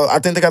I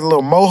think they got the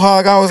little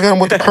mohawk. I always got him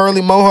with the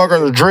curly mohawk or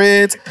the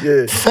dreads.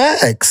 Yeah.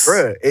 Facts.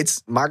 Bruh,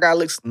 it's my guy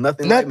looks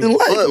nothing Nothing like me.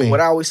 like But me. what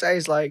I always say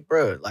is like,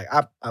 bruh, like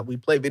we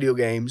play video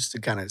games to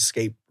kind of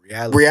escape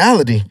reality.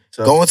 Reality.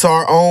 So, Go into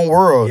our own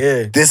world.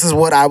 yeah. This is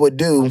what I would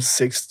do.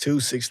 6'2",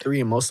 6'3"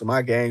 in most of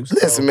my games.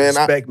 Listen, man,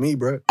 respect me,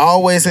 bro.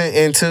 Always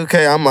in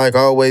 2K, I'm like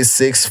always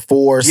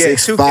 6'4", Yeah,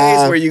 6'5".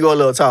 2K is where you go a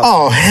little taller.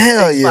 Oh,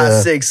 hell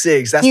yeah. 6'5",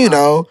 6'6". That's You my-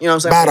 know, you know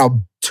what I'm saying? about a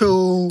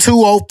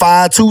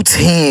 205,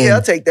 210. Yeah,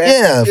 I'll take that.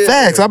 Yeah,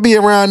 facts. I'll be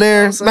around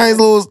there. You know what I'm Nice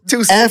little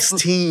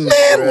 216. Man,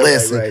 bruh,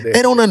 listen. right there.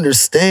 They don't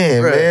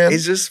understand, Bruh, man.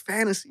 It's just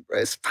fantasy, bro.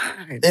 It's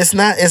fine. It's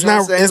not. It's You know not.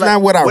 what I'm saying? It's Like,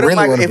 not what I if really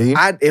want to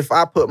be. If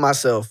I put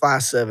myself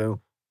 5'7",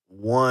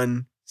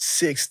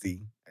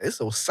 160, it's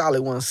a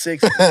solid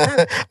 160.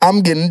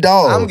 I'm getting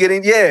dog. I'm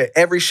getting,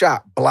 every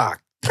shot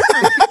blocked.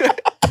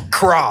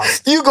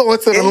 Crossed. You going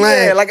to the And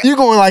lane? yeah, like- you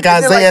going like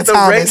And then, Isaiah like, the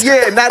Thomas?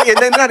 and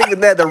then not even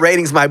that. The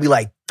ratings might be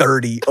like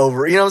 30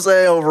 over. You know what I'm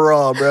saying?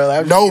 Overall, bro. Like,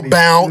 I'm No getting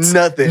bounce,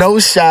 nothing. no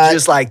shot.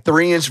 Just like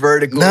 3-inch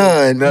vertical.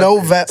 None. No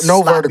nothing.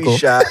 no Sloppy vertical.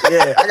 shot.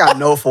 Yeah, I got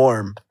no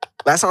form.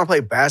 Last time I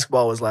played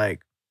basketball was like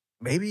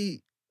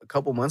maybe a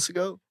couple months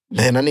ago.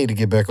 Man, I need to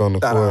get back on the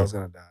Thought I was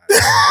court. gonna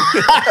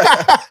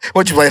die.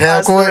 What you played I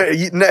half swear, court?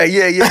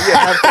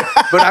 yeah.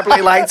 But I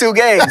played like 2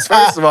 games.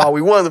 First of all,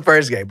 we won the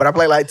first game, but I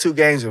played like 2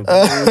 games with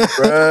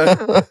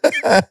bruh.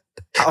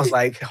 I was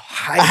like,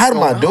 How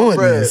am I doing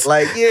this?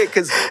 Like, yeah,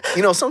 because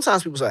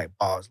sometimes people say like,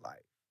 ball's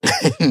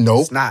like,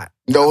 Nope. it's not.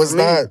 No, it's for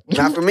me. not.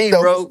 Not for me,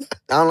 No. bro.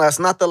 That's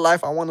not the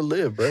life I want to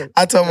live, bro.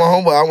 I told my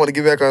homeboy I want to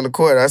get back on the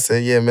court. I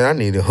said, yeah, man, I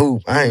need a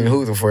hoop. I ain't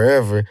hooping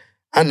forever.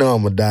 I know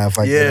I'm going to die if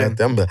I get Yeah. out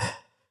there. I'm like,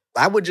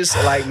 I would just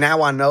like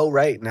now I know,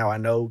 right? Now I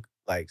know,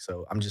 like,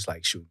 so I'm just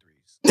like shooting threes.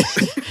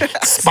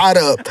 spot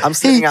up. I'm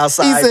sitting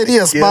outside. He said he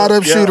a spot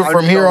up shooter I'm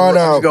from just here gonna- on I'm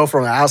just out. go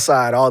from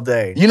outside all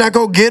day. You're not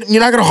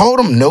gonna hold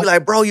him? Nope. Be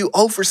like, bro, you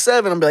 0 for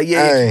 7. I'm be like,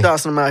 yeah, Hey. keep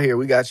tossing them out here.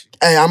 We got you.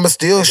 Hey, I'ma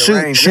still Take the shoot.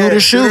 range. Shooter, Yeah,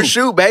 shoot.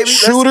 shoot, baby. Let's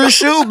Shooter, go.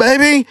 shoot,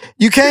 baby.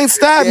 You can't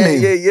stop Yeah, me.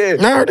 yeah.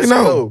 I already Let's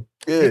know. go.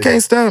 Yeah. You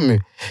can't stop me.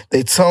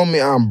 They told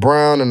me I'm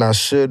brown and I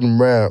shouldn't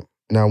rap.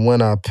 Now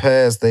when I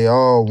pass, they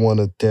all want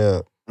to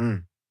tap.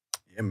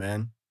 Yeah,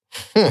 man.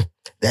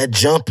 That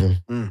jumping.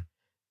 Mm.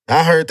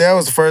 I heard that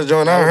was the first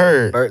joint I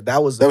heard.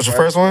 That was your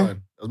first one? That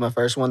was my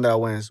first one that I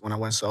went when I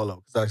went solo.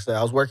 Because like I said,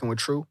 I was working with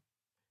True.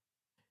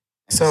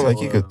 Sound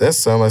like you could. That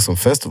sound like some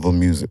festival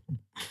music.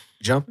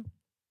 Jumping.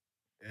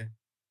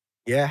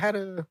 Yeah. I had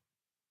a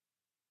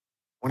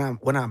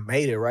when I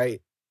made it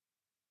right,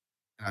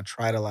 and I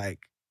try to like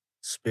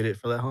spit it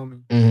for that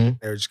homie. Mm-hmm.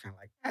 They were just kind of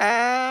like,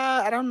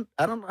 I don't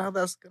know how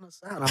that's gonna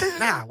sound. I'm like,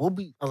 nah, we'll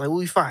be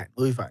fine.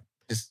 We'll be fine.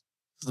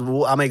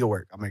 I'll make it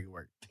work.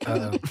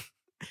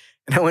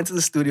 And I went to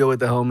the studio with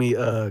the homie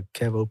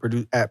Kevo,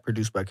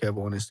 produced by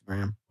Kevo on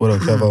Instagram. What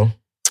up,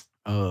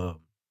 Kevo?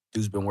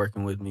 Dude's been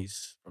working with me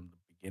from the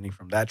beginning,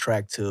 from that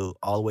track till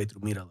all the way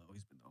through Mira.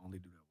 He's been the only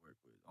dude I work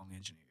with, only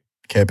engineer.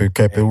 Kept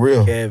it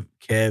real.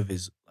 Kev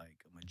is like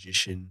a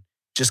magician.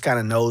 Just kind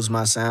of knows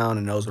my sound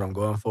and knows what I'm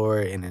going for,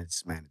 and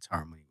it's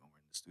harmony when we're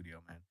in the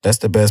studio, man. That's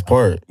the best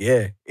part.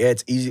 Yeah,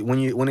 it's easy when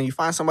you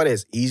find somebody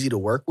that's easy to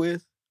work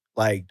with.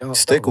 Like, don't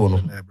with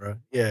them, that, bro.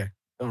 Yeah,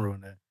 don't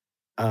ruin that.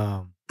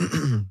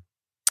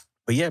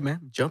 But yeah, man,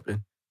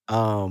 jumping.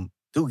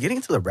 Dude, getting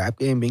into the rap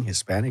game, being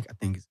Hispanic, I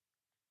think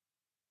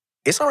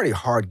it's already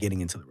hard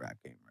getting into the rap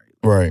game, right?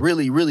 Right.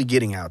 Really, really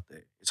getting out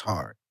there, it's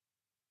hard.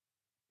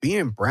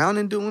 Being brown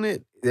and doing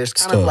it, there's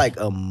kind of like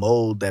a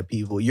mold that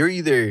you're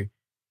either,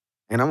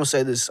 and I'm gonna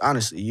say this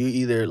honestly, you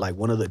either like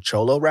one of the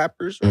cholo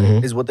rappers, right,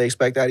 mm-hmm. is what they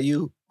expect out of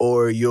you,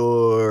 or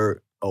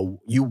you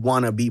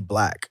want to be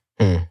black,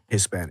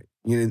 Hispanic.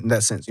 In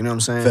that sense, you know what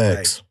I'm saying?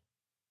 Facts.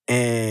 Like,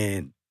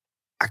 and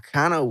I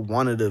kind of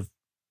wanted to,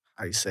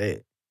 how you say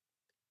it?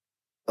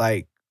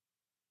 Like,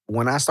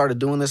 when I started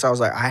doing this, I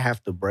was like, I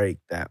have to break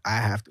that. I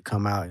have to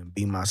come out and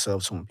be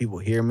myself. So when people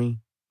hear me,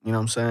 you know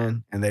what I'm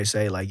saying? And they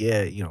say like,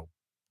 yeah,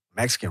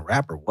 Mexican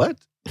rapper, what?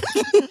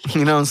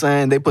 You know what I'm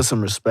saying? They put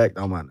some respect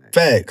on my name.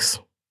 Facts.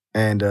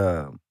 And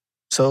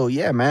so,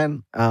 yeah,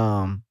 man.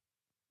 Now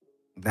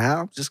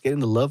I'm just getting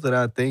the love that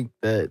I think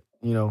that,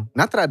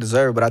 not that I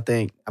deserve, but I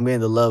think I'm getting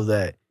the love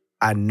that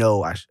I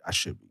know I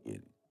should be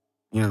getting.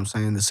 You know what I'm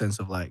saying? In the sense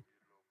of like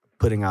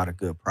putting out a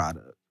good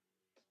product.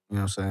 You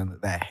know what I'm saying?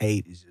 That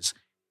hate is just,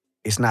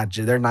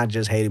 they're not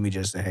just hating me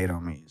just to hate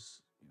on me.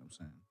 You know what I'm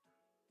saying?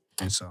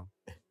 And so.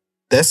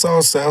 That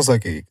song sounds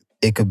like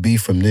it could be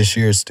from this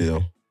year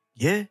still.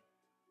 Yeah.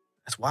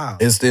 That's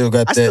wild. It still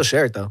got I still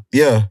share it though.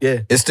 Yeah.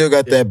 Yeah. It still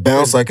got that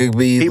bounce like it could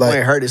be people like.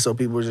 ain't heard it, so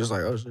people were just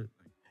like, oh shit.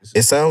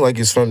 It sounds like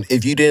it's from,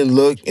 if you didn't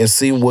look and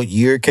see what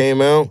year it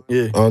came out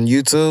on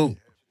YouTube,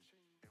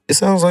 it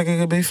sounds like it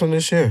could be from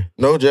this year.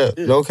 No job.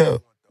 Yeah. No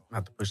cap.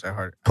 Not to push that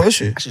hard.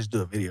 Push it. I should just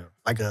do a video.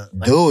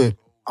 Do it.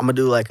 I'm gonna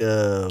do like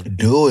a...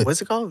 Do it.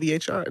 What's it called?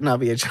 VHR?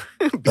 Not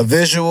VHR. A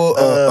visual...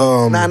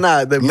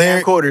 the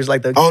camcorders.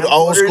 Like the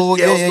old school?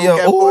 Yeah.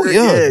 Oh,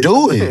 yeah.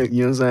 Do it.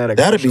 You know what I'm saying?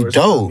 That'd be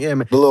dope. Yeah,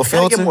 man. The little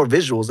filter. Get more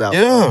visuals out.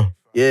 Yeah.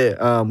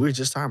 Yeah. We were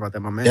just talking about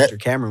that. My manager,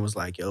 Cameron, was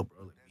like, yo,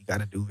 bro, you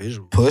gotta do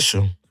visuals. Push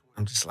them.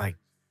 I'm just like,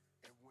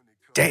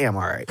 damn,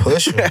 all right.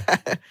 Push them.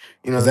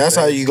 That's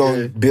how you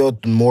gonna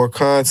build more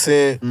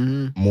content,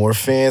 more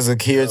fans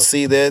will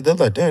see that. They're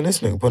like, damn, this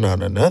nigga putting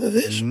out another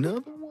visual.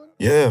 Another one?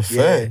 Yeah,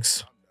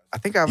 facts. I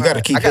think you got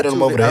to keep hitting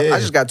them over the head. I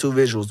just got two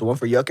visuals. The one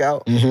for Yuck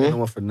Out and the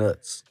one for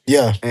Nuts.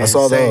 Yeah, I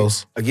saw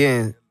those.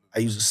 Again, I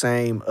use the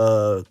same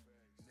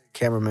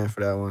cameraman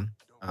for that one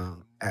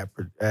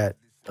at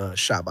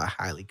Shot by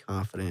Highly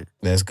Confident.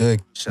 That's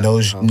good.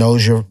 Knows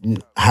your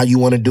how you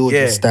want to do it,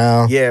 the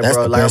style. Yeah, that's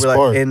bro. The best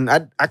part. And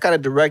I kind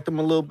of direct them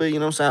a little bit, you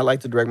know what I'm saying? I like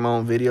to direct my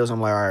own videos.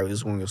 I'm like, all right, this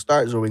is when we're going to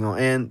start, this is where we're going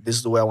to end. This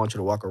is the way I want you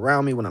to walk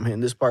around me when I'm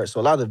hitting this part.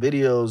 So a lot of the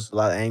videos, a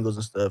lot of angles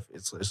and stuff,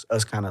 it's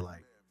us kind of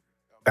like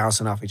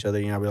bouncing off each other,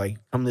 I'll be like,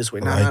 come this way.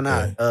 Nah. I'm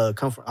gonna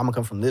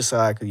come from this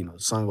side because the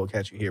sun will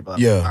catch you here.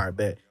 But all right,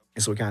 bet.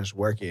 And so we kind of just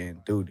work it.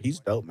 And dude, he's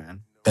dope,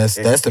 man. That's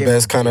the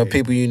best kind of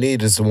people you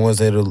need is the ones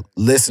that'll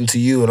listen to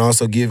you and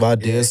also give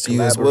ideas to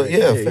you as well.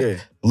 Yeah.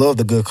 Love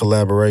the good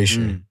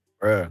collaboration.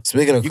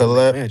 Speaking of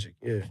collab,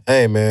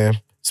 hey man.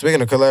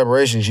 Speaking of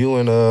collaborations, you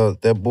and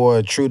that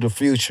boy True the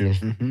Future.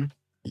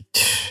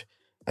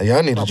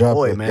 Y'all need to drop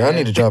y'all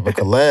need to drop a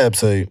collab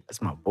tape.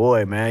 That's my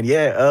boy, man.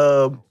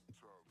 Yeah.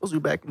 Supposed to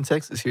be back in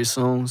Texas here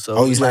soon.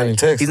 So he's not in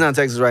Texas. He's not in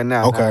Texas right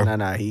now. Okay.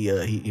 Nah.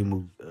 He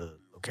moved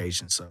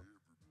location. So,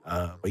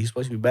 but he's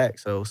supposed to be back.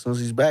 So as soon as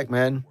he's back,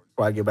 man,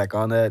 probably get back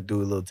on that, do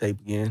a little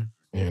tape again.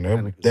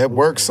 Yeah, that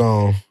work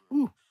song.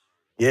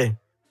 Yeah,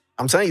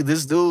 I'm telling you,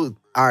 this dude.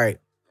 All right.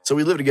 So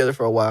we lived together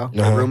for a while,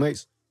 like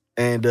roommates,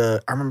 and I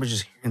remember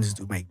just hearing this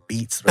dude make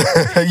beats.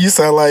 You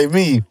sound like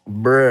me,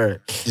 bruh.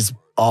 Just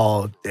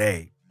all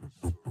day.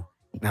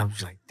 And I'm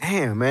just like,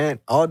 damn, man,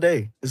 all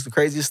day. It's the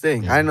craziest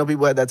thing. I didn't know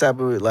people had that type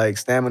of like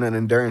stamina and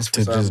endurance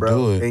for something,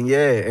 bro. Do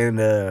it.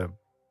 And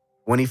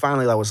when he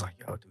finally was like,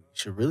 yo, dude, you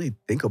should really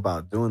think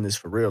about doing this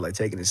for real, like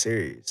taking it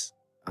serious.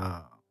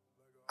 I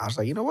was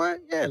like, you know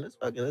what? Yeah, let's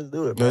do it,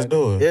 man. Let's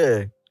do it.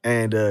 Yeah.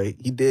 And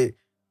he did.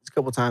 A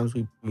couple times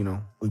we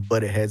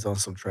butted heads on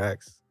some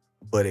tracks,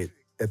 but at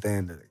the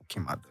end it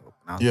came out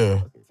dope.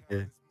 Yeah.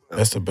 So,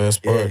 that's the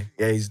best part.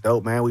 Yeah, he's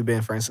dope, man. We've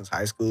been friends since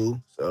high school.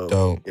 So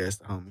dope. Yeah, it's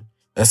the homie.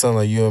 That sounds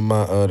like you and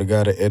my the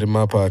guy that edited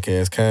my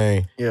podcast,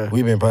 Kane. Yeah.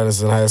 We've been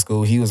partners in high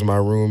school. He was my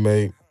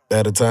roommate.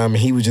 at a time,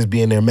 and he would just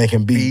be in there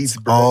making beats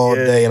bro, all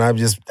day, and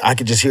I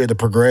could just hear the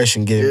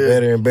progression getting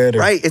better and better.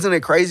 Right? Isn't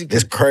it crazy?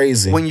 It's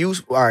crazy.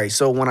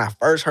 So when I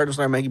first heard him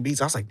start making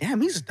beats, I was like,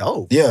 damn, he's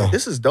dope. Yeah.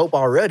 This is dope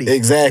already.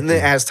 Exactly. And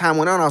then as time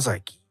went on, I was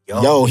like,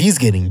 yo, he's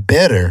getting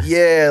better.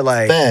 Yeah,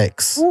 like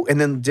facts. Woo, and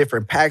then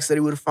different packs that he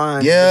would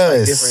find. Yes. Like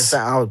different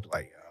sound. I was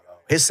like,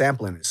 his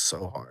sampling is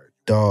so hard.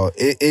 Dog,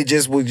 it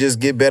just would just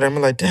get better. I'm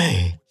like,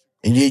 dang.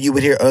 And you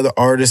would hear other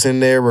artists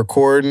in there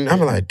recording. I'm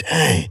like,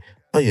 dang.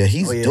 Oh yeah,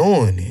 he's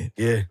doing it.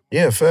 Yeah.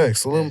 Yeah,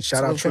 facts. Salute.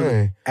 Shout out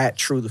at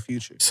True the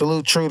Future.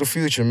 Salute True the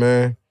Future,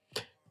 man.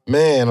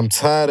 Man, I'm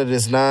tired of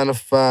this 9 to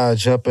 5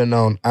 jumping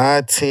on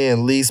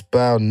I-10 least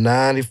about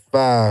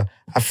 95.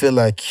 I feel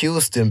like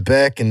Houston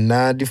back in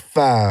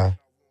 95.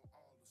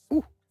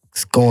 Ooh.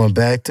 It's going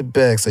back to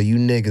back, so you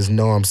niggas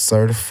know I'm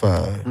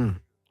certified.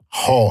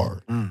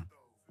 Hard. You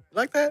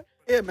like that?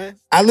 Yeah, man.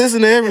 I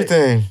listen to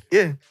everything.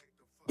 Yeah.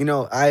 You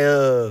know, I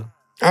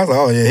was like,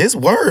 oh yeah, his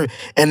word.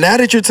 And now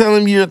that you're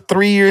telling me you're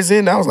 3 years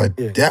in, I was like,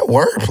 that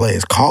wordplay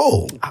is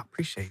cold. I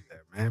appreciate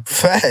that, man.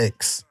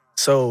 Facts.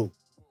 So,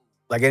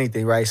 like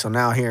anything, right? So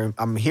now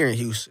I'm here in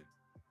Houston,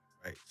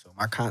 right? So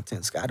my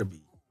content's got to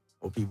be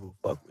what people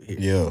fuck with here.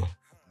 Yeah.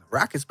 The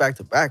Rockets back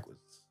to back was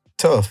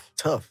tough,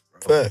 bro.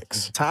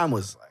 Facts. The time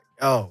was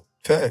like,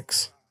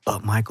 facts.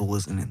 But Michael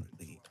wasn't in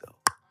the league though.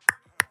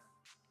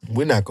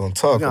 We're not gonna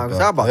talk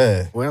about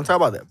that. We're gonna talk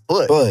about that,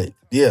 but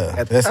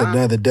yeah, that's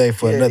another day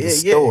for another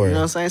story. You know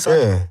what I'm saying?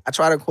 So I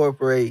try to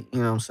incorporate, you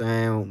know what I'm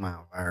saying, my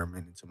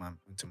environment into my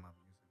music.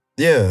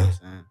 Yeah, you know what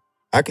I'm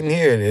I can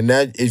hear it. And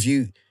that if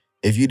you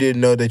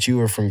didn't know that you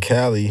were from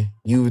Cali,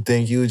 you would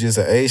think you were just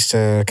an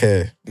H-Town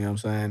cat. You know what I'm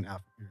saying?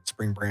 Out here in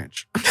Spring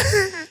Branch.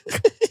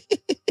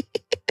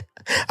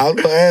 I was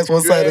gonna ask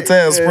what side of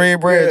town, Spring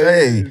Branch.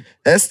 Hey,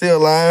 that's still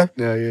live.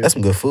 Yeah. That's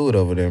some good food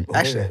over there.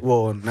 Actually,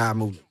 well, now I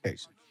moved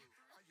location.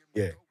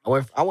 Yeah,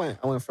 I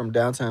went from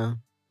downtown.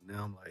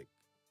 Now I'm like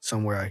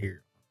somewhere out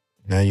here.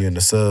 Now you're in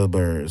the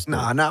suburbs.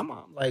 Nah, I'm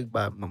like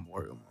by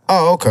Memorial.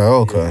 Oh, okay.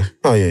 Yeah.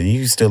 Oh yeah,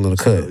 you still in the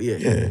cut.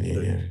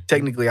 Yeah.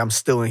 Technically, I'm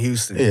still in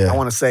Houston. Yeah. I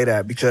want to say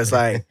that because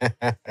like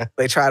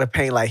they try to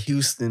paint like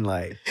Houston,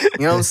 like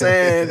you know what I'm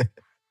saying.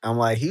 I'm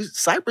like,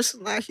 Cypress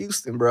is not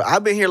Houston, bro.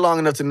 I've been here long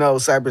enough to know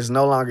Cypress is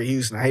no longer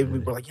Houston. I hate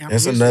people like,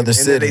 it's another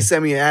city. And then they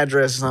send me an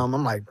address or something.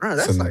 I'm like, bro,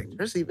 that's like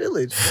Jersey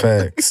Village.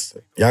 Facts.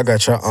 Y'all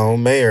got your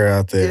own mayor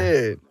out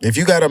there. Yeah. If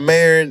you got a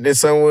mayor that's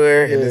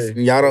somewhere and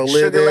y'all don't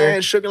live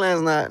there.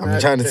 Sugarland's not. I'm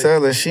trying to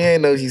tell her, she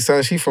ain't know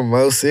she from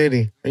Mo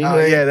City.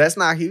 Yeah, that's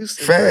not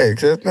Houston.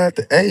 Facts. That's not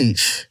the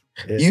H.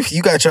 Yeah.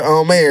 You got your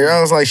own mayor. I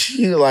was like,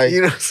 she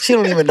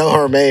don't even know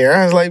her mayor.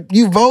 I was like,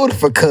 you voted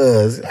for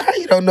Cuz. How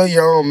you don't know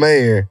your own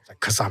mayor?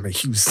 Cause I'm in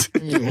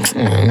Houston.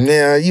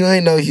 Yeah, you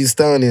ain't no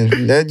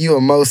Houstonian. That you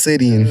a Mo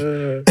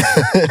Cityan.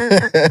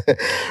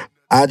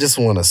 I just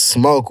want to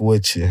smoke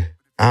with you.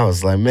 I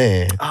was like,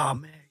 man. Oh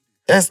man.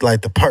 That's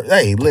like the part.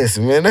 Hey,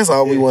 listen, man. That's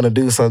all we want to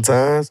do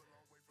sometimes.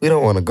 We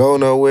don't want to go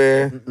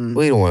nowhere.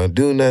 We don't want to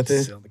do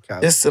nothing.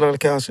 Just sit on the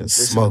couch and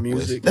smoke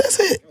music. That's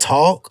it.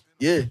 Talk.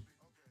 Yeah.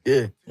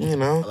 You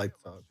know. I like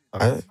to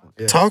talk.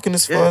 Talking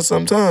is fun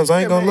sometimes.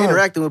 I ain't gonna lie.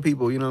 Interacting with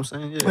people, you know what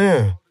I'm saying?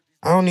 Yeah.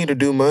 I don't need to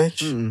do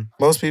much.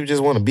 Most people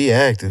just want to be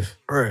active.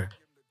 Right.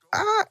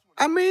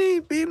 I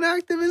mean, being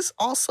active is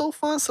also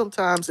fun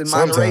sometimes in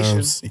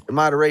moderation. In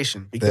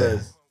moderation.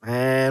 Because,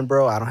 man,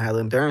 bro, I don't have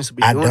the endurance to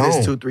be doing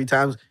this 2-3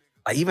 times.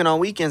 Like, even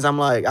on weekends, I'm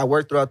like, I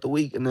work throughout the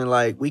week. And then,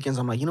 like, weekends,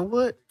 I'm like, you know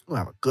what? We'll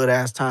have a good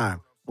ass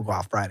time. We'll go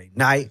out Friday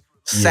night,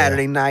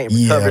 Saturday night, and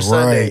recover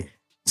Sunday.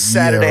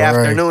 Saturday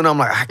afternoon, I'm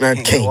like, I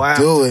can't go out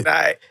do it.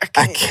 Tonight.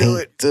 I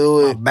can't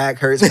do it. My back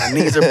hurts. My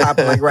knees are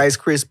popping like Rice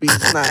Krispies.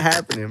 It's not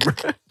happening, bro.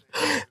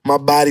 My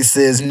body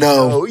says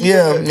no.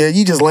 Yeah,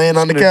 you just laying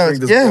on the couch.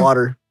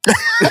 Water.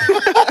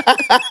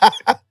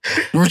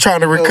 We're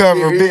trying to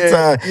recover big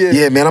time.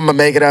 Yeah, man, I'm gonna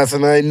make it out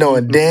tonight,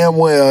 knowing damn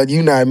well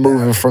you not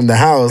moving from the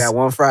house. That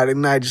one Friday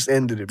night just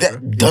ended it, bro.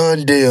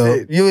 Done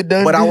deal. You were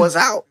done. But I was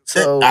out.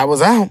 So I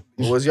was out.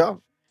 What was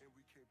y'all?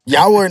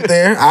 Y'all weren't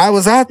there. I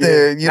was out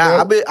there. You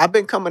know, I've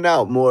been coming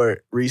out more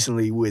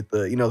recently with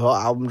the whole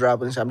album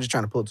dropping. I'm just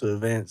trying to pull to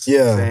events.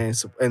 Yeah,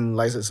 and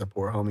like I said,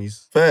 support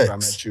homies. Facts. I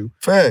met you.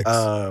 Facts.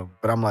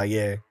 But I'm like,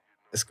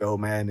 let's go,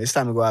 man. It's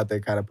time to go out there,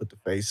 kind of put the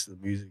face to the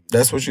music.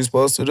 That's what you're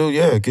supposed to do.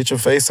 Yeah, get your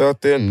face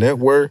out there,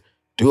 network,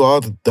 do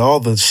all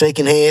the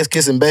shaking hands,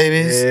 kissing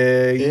babies.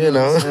 Yeah, you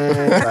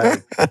know.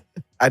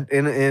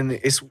 And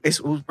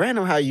it was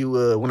random how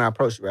you when I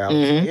approached you, I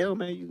was like, yo,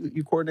 man,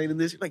 you coordinated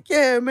this. You're like,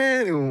 yeah,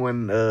 man. And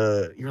when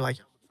you were like,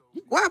 yo,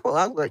 you guapo,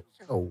 I was like,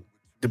 yo,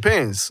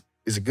 depends.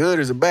 Is it good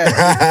or is it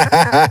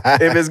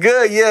bad? If it's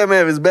good, yeah,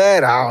 man. If it's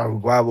bad, I don't know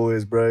who guapo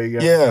is, bro.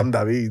 I'm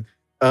David.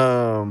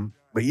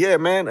 But yeah,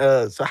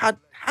 man. So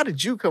how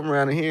did you come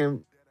around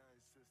here?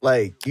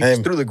 Like you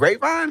just through the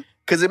grapevine?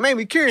 Because it made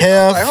me curious.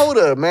 Like, hold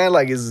up, man.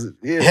 Like,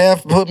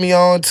 Hef put me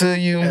on to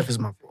you. Hef is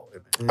my boy.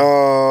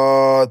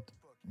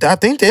 I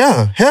think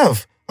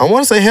Hef. I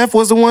want to say Hef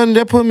was the one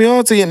that put me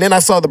on to you, and then I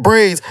saw the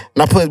braids,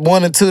 and I put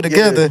 1 and 2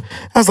 together.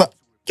 I was like,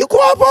 You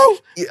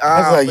Guapo? Yeah, I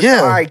was like, yeah.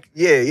 All right,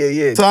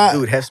 yeah. So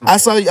Dude, have some I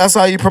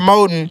saw you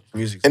promoting,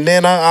 music. and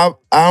then I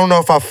don't know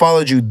if I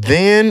followed you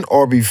then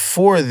or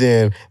before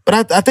then,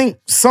 but I think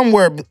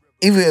somewhere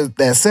either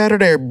that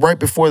Saturday or right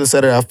before the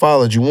Saturday I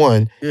followed you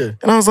one, Yeah.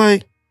 and I was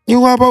like, you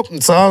Guapo?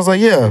 So I was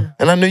like, yeah,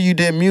 and I knew you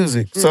did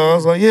music, so I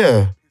was like,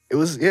 yeah. It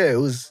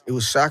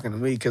was shocking to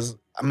me because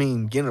I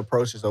mean, getting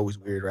approached is always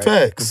weird, right?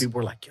 Facts. When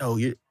people are like, "Yo,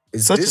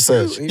 is Such this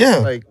and you?" such. And you're Yeah.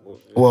 like,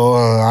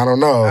 Well, I don't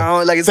know. I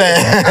don't like it's.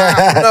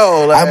 I don't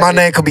know. Like, My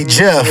name could be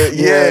Jeff.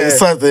 Yeah,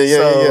 something. Yeah,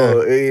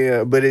 so,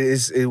 yeah. But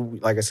it's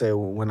like I said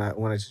when I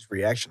just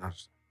reaction, I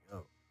was like,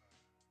 "Yo,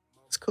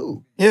 it's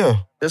cool. yeah.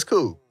 That's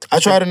cool." I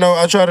try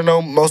to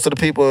know most of the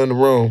people in the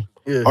room,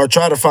 Yeah. or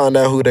try to find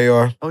out who they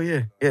are. Oh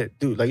yeah,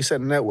 dude. Like you said,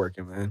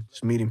 networking, man.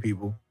 Just meeting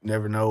people. You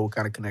never know what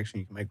kind of connection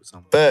you can make with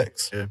someone.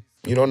 Facts. Yeah.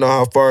 You don't know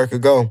how far it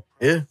could go.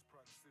 Yeah.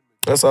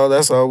 That's all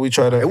we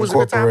try to It was a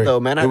good time incorporate. though,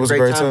 man. I It had was a a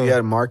great great time. time. You had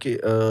a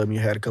market. You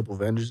had a couple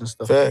vendors and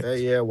stuff Facts. like that.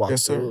 Yeah, walked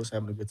Yes, sir. through. I was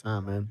having a good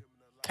time, man.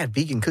 I had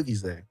vegan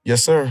cookies there.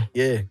 Yes, sir.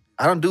 Yeah,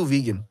 I don't do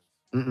vegan.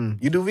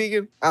 You do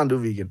vegan? I don't do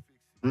vegan.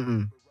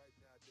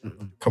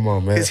 Come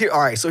on, man. Cause here,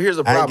 all right. So here's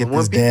the I ain't problem. get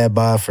this dad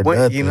bod for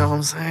nothing. You know what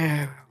I'm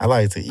saying? I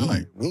like to eat. I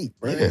like meat,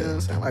 bro. Yeah, You know what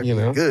I'm saying? I like you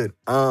meat. know. Good.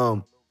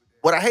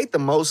 What I hate the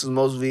most is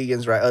most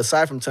vegans, right?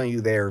 Aside from telling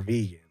you they're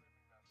vegan,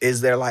 is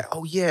they're like,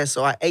 oh yeah,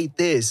 so I ate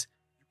this.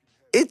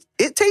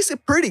 It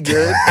tasted pretty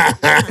good.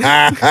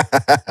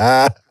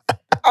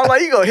 I'm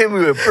like, you gonna hit me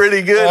with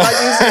pretty good? Like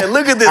you said,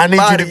 look at this I need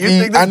body. you to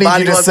think this I need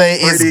body you to must say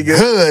be it's pretty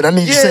good. I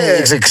need you to say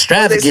it's They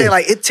extravagant. say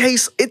like it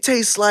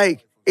tastes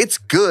like it's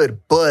good,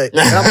 but and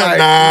I'm like,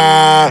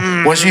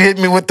 nah. Once you hit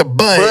me with the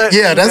butt,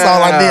 yeah, that's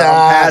all I need.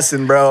 I'm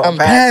passing, bro. I'm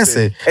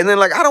passing. And then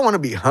like I don't want to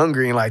be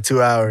hungry in like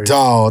 2 hours.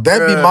 Dog,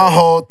 that'd be my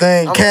whole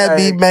thing. I'm Cat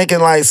be like- making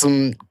like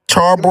some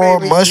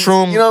charbroiled Maybe,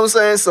 mushroom. You know what I'm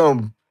saying?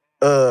 Some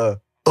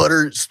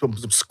butter, some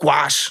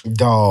squash.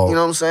 Dog, You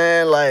know what I'm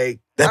saying? Like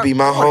that'd be I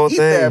my wanna whole eat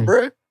thing. that,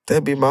 bro.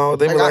 That'd be my whole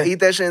thing. Like, Like, I eat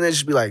that shit and then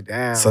just be like,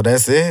 damn. so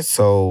that's it.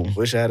 So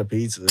Wish I had a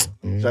pizza.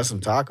 Wish I had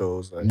some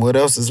tacos. Like, what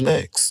else is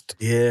next?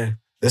 yeah.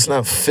 That's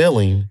not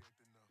filling.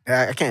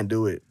 I can't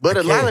do it. But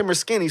a lot of them are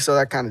skinny, so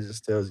that kind of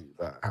just tells you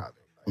about how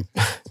they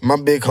My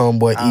big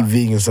homeboy eat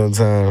vegan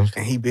sometimes.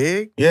 And he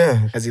big?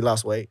 Yeah, Has he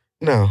lost weight?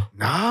 no,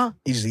 Nah.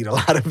 He just eat a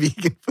lot of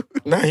vegan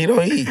food. nah, he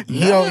don't eat.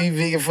 He don't eat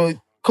vegan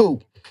food.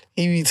 Cool.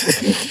 He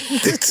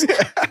eats.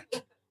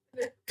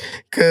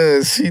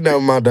 Cause she know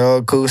my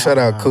dog. Cool. Shout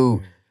out,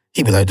 Cool.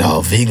 He be like,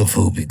 dog, vegan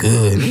food be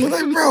good. I'm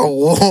like, bro,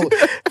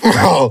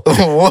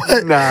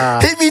 what?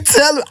 Nah. He be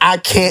telling, I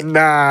can't.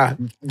 Nah.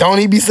 Don't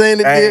he be saying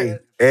it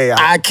there? Hey,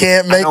 I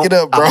can't make it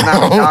up, bro. I'm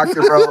not a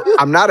doctor, bro.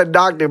 I'm not a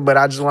doctor, but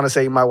I just want to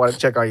say you might want to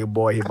check on your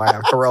boy. He might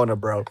have corona,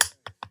 bro.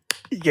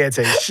 He can't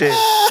take shit.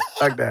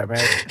 Like that, man.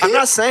 I'm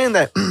not saying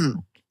that.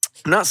 I'm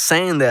not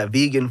saying that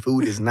vegan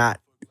food is not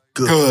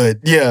good.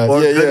 Good. Yeah,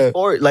 Or yeah, good yeah.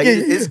 for it. Like Yeah,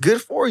 it's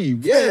good for you.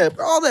 Yeah,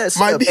 all that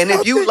Might stuff. be And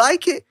if you healthy.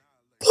 like it,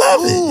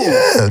 Love cool. it.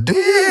 Yeah, do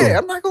Yeah, you?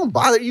 I'm not gonna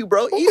bother you,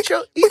 bro. Eat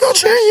your we gonna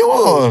cheer you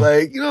vegetables. on.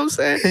 Like, you know what I'm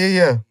saying? Yeah,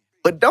 yeah.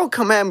 But don't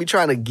come at me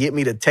trying to get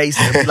me to taste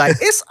it. Be like,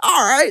 it's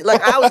all right.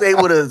 Like I was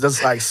able to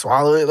just like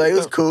swallow it. Like it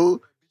was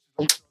cool.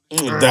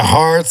 The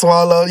hard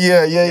swallow.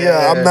 Yeah, yeah, yeah.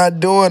 Yeah. I'm not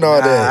doing all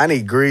Nah, that. I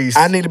need grease.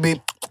 I need to be.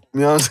 You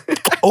know what I'm saying?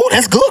 Oh,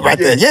 that's good right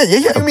there. Yeah, yeah,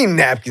 Give yeah. me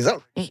napkins.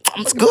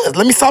 It's good.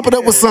 Let me sop it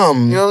up with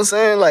something. You know what I'm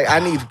saying? Like I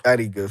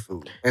need good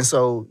food. And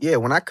so yeah,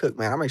 when I cook,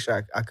 man, I make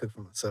sure I cook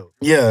for myself.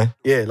 Yeah,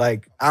 Yeah,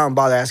 like I don't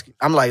bother asking.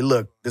 I'm like,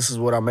 look, this is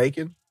what I'm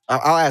making.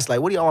 I'll ask like,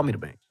 what do y'all want me to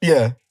make?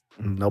 yeah.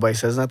 Nobody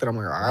says nothing. I'm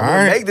like, all right, I'm All gonna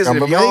right, make this. And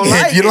I'ma if you don't make it.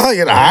 like If you don't like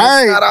it, all it's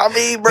right. not on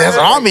me, bro. That's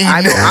what I'm eating.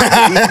 I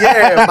know,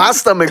 yeah, my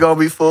stomach gonna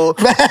be full.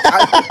 Because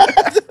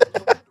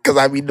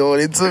I be doing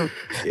it too.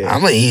 Yeah.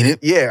 I'm going to eat it.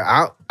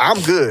 Yeah, I'm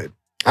good.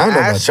 I don't know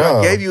I about asked you, I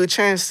y'all. gave you a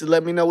chance to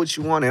let me know what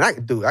you want, and I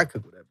cook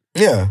whatever.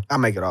 Yeah. I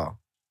make it all.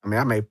 I mean,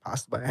 I made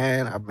pasta by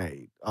hand. I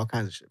made all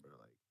kinds of shit, bro.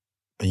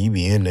 Like, You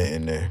be in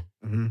there.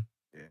 mhm.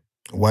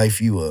 Wife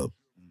you up.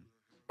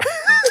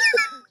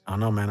 I don't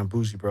know, man. I'm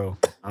bougie, bro.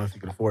 I don't know if you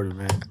can afford it,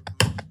 man.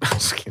 I'm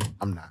just kidding.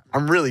 I'm not.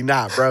 I'm really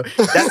not, bro.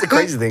 That's the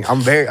crazy thing. I'm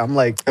very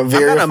Very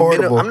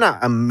affordable. I'm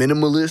not a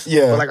minimalist.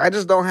 Yeah. But like I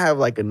just don't have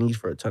like a need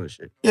for a ton of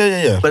shit. Yeah,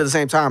 yeah, yeah. But at the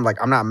same time, like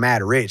I'm not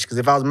mad rich. Because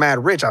if I was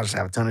mad rich, I'd just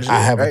have a ton of shit. I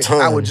have a right?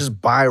 ton. I would just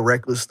buy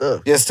reckless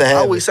stuff. Just to I have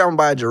always say I'm gonna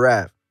buy a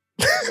giraffe.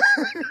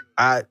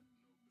 Might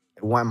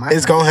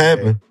It's gonna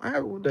happen. Might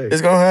happen one day.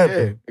 It's going to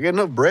happen. Yeah, I get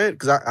enough bread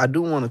because I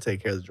do want to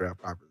take care of the giraffe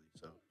properly.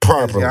 So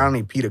Properly. I don't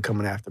need PETA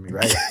coming after me,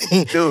 right?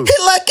 Dude. Dude.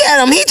 Look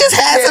at him. He just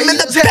has him he in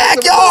the just has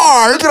him.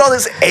 backyard. Look at all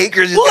this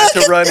acres you Look got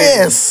at to run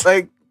this. in.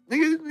 Like,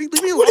 nigga, leave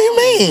me alone. What do you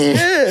mean?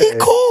 Yeah. He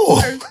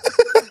cool.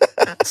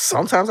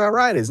 Sometimes I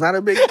ride it. It's not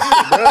a big deal,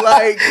 bro.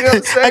 Like, you know what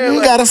I'm saying? And you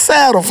Like, got a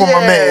saddle for my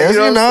yeah, man. You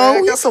what I'm know,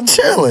 saying? we Got some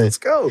chilling. Let's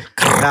go.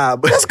 Nah,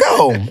 but Let's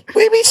go.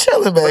 We be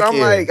chilling back But I'm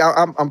here. like,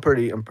 I'm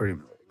pretty low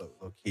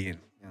key, and you know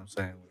what I'm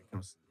saying when it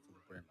comes to the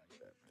brand like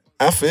that.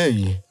 I feel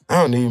you.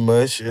 I don't need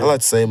much. Yeah. I like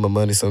to save my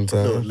money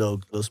sometimes.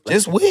 Little splash.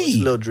 Just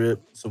weed. a little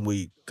drip, some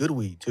weed, good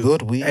weed too.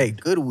 Good weed. Hey,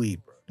 good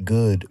weed, bro.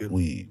 Good Good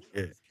weed.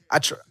 Yeah,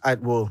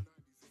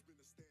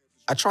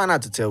 I I try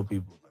not to tell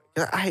people.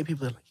 I hate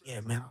people that are like,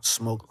 yeah, man, I'll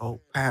smoke a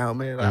whole pound,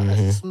 man.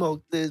 I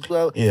smoke this,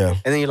 bro. Yeah.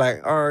 And then you're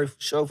like, all right, for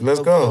sure. Let's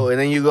go. And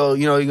then you go,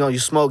 you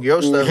smoke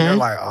your stuff, and they're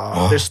like,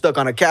 oh, they're stuck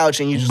on the couch,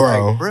 and you just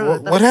like, bro,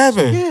 what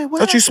happened? Yeah,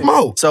 what Thought you happened?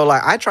 smoked. So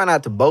like, I try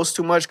not to boast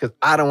too much because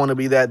I don't want to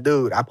be that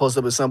dude. I post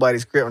up at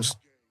somebody's crib, I'm just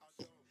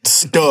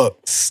stuck.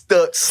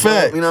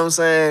 Facts. You know what I'm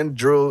saying?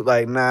 Drew,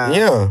 like, nah.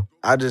 Yeah.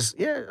 I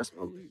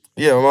smoke weed.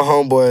 Yeah, my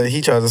homeboy,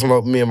 he tried to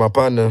smoke me and my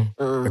partner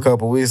a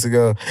couple weeks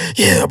ago.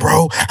 Yeah,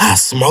 bro, I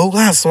smoke.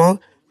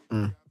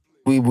 Mm.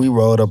 We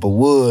rolled up a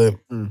wood.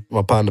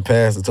 My partner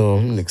passed it to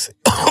him. Nigga said,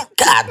 oh,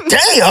 God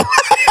damn.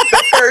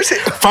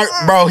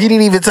 Bro, he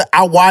didn't even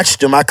I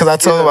watched him. Because I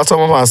told my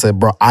partner, I said,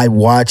 bro, I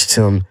watched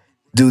him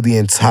do the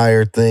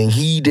entire thing.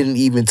 He didn't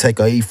even take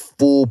a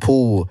full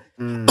pull.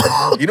 You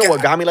know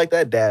what got me like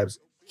that? Dabs.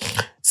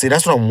 See,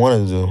 that's what I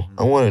want to do.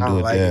 I want to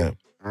do a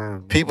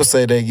dab. People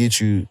say they get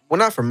you. Well,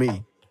 not for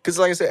me. Because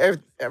like I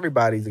said,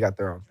 everybody's got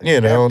their own thing. Yeah,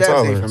 their own dabs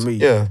tolerance. ain't for me.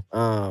 Yeah.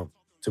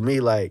 To me,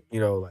 like,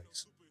 like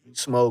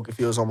smoke, it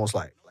feels almost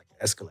like an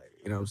escalator.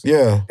 You know what I'm saying?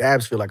 Yeah.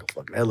 Dabs feel like a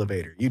fucking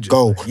elevator. You just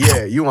go. Like,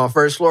 yeah, you on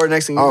first floor.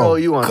 Next thing you know,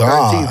 you on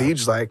 13th. And you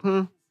just like,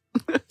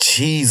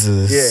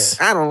 Jesus.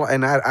 Yeah, I don't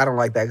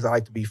like that because I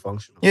like to be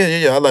functional.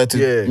 Yeah. I like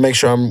to make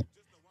sure I'm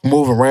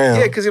moving around.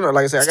 Yeah, because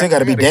like I said, I got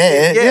to be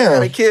dad. I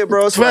got a kid,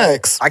 bro. So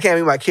facts. Like, I can't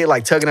be my kid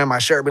like tugging at my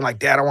shirt, being like,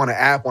 Dad, I want an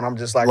app when I'm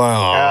just like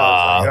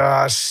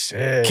oh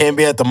shit. Can't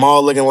be at the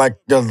mall looking like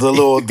the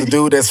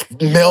dude that's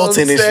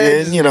melting and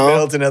shit.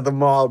 Melting at the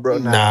mall, bro.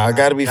 Nah, I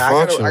gotta be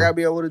functional. I gotta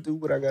be able to do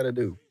what I gotta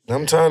do.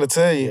 I'm trying to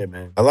tell you,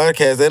 man. A lot of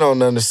cats, they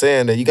don't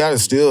understand that you gotta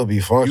still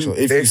be functional.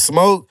 If you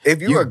smoke,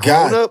 if you're a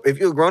grown up,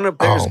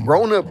 there's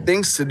grown up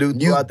things to do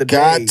throughout the day.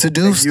 You got to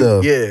do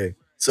stuff. Yeah.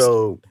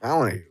 So I don't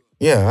want to.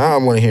 Yeah, I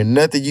don't want to hear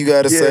nothing you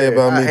got to say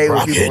about me, hate bro.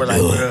 When people were like,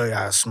 bro,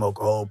 I smoke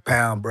a whole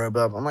pound, bro.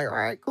 Blah, blah. I'm like, all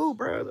right, cool,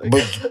 bro. Like,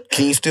 but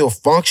can you still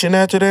function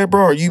after that,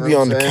 bro? Or you be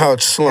on the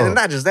couch slumped? And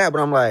not just that, but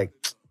I'm like,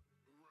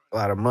 a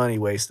lot of money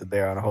wasted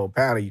there on a whole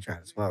pound of you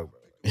trying to smoke, bro.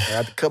 I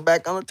have to cut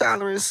back on the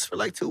tolerance for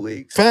like 2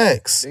 weeks.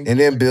 Facts. And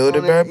then build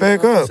it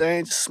back up.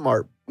 Just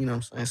smart, you know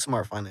what I'm saying?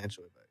 Smart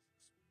financial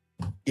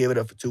advice. Give it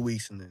up for 2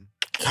 weeks and then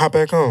hop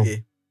back home.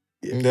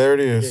 Yeah. There it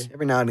is.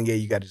 Every now and again,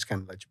 you got to just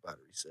kind of let your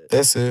body reset.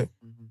 That's it.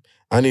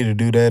 I need to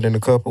do that in a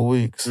couple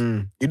weeks.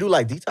 You do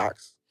like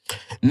detox?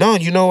 No,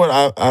 you know what?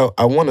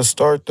 I want to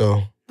start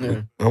though.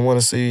 Yeah. I want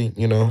to see, I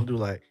do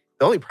like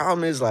the only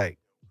problem is like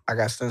I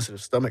got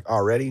sensitive stomach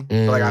already.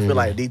 So like I feel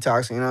like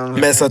detox,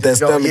 mess up that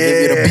stomach,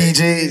 give you the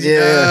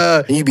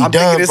BG, and you be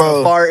done, this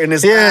bro. Fart in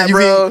this eye,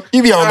 bro.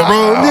 You be on the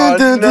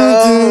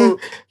road.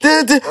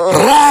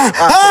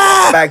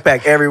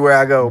 Backpack everywhere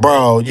I go,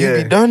 bro. You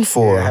be done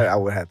for. I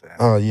would have to.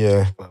 Oh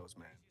yeah, clothes,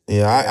 man.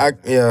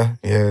 Yeah,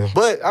 yeah.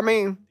 But I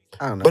mean,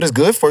 I don't know. But it's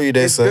good for you,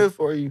 they say. It's good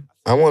for you.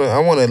 I want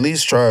to at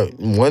least try it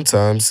one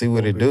time, see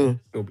what it do.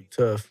 It'll be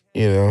tough.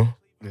 Yeah.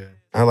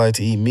 I like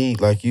to eat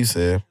meat, like you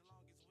said.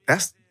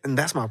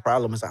 That's my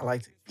problem is I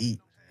like to eat.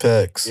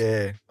 Facts.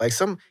 Yeah. Like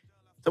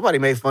somebody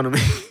made fun of me.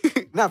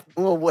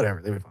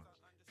 Whatever. They made fun of me.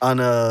 On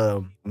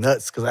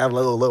nuts, because I have a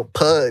little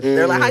pudge.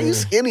 They're like, how you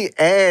skinny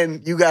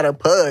and you got a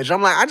pudge?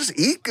 I'm like, I just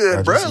eat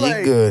good, bro.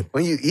 Eat good.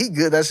 When you eat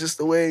good, that's just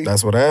the way.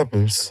 That's what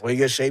happens. When you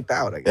get shaped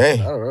out, I guess.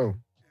 Hey. I don't know.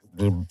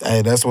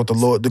 Hey, that's what the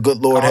good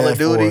Lord had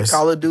for us.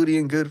 Call of Duty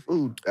and good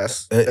food.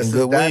 That's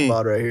good weed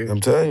right here.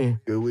 I'm telling you.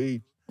 Good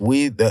weed.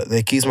 Weed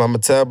that keeps my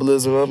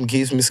metabolism up and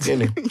keeps me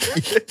skinny.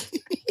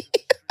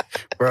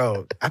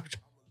 Bro,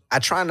 I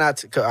try not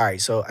to. All right,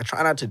 so I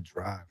try not to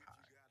drive high.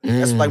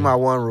 That's like my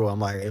one rule. I'm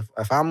like,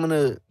 if I'm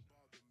gonna,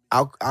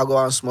 I'll go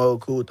out and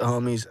smoke, cool with the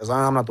homies, as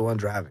long as I'm not the one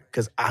driving,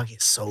 because I'll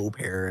get so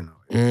paranoid.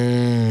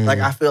 Like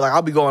I feel like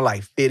I'll be going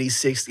like 50,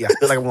 60. I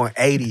feel like I'm going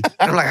 80.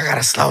 I'm like, I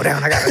gotta slow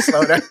down.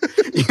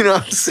 You know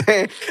what I'm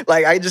saying?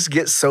 Like I just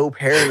get so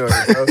paranoid,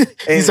 bro. And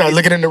you start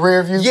looking in the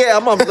rear view? Yeah,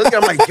 I'm looking.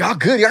 I'm like, y'all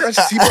good? Y'all got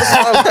your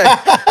seatbelts on?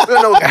 Like, we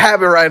don't know what can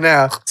happen right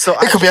now. So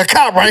it could be a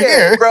cop right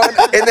here, bro.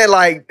 And then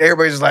like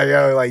everybody's just like,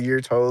 yo, like you're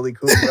totally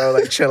cool, bro.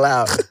 Like chill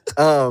out.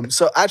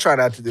 So I try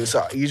not to do it.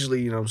 So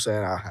usually, you know what I'm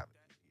saying, I'll have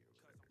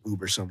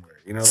Uber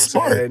somewhere. You know what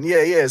I'm saying?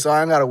 Yeah. So I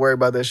ain't gotta worry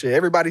about that shit.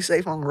 Everybody's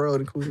safe on the road,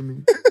 including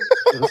me.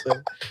 You know what I'm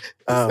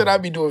saying? Said I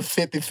be doing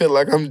 50, feel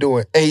like I'm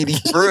doing 80.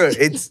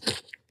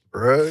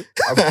 Bruh,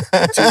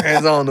 I'm 2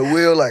 hands on the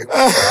wheel, like,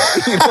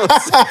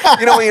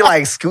 you know when you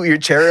like scoot your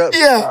chair up?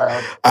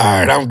 Yeah. All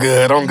right, I'm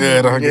good.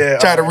 Yeah,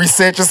 try to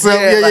reset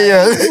yourself.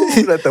 Yeah.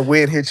 Let the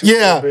wind hit you.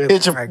 Yeah,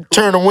 right,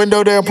 turn the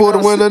window down, pull the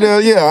window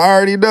down. Yeah, I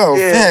already know.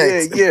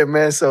 Yeah,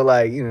 man. So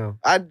like,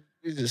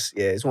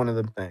 it's one of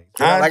them things.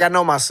 I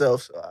know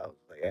myself, so I was like,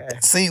 yeah.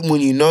 See,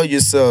 when you know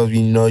yourself,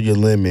 you know your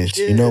limits.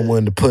 You know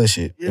when to push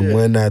it and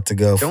when not to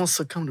go. Don't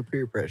succumb to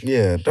peer pressure.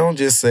 Yeah, don't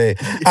just say,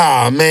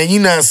 man,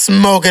 you not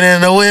smoking in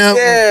the whip.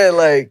 Yeah,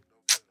 like,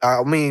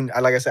 I mean,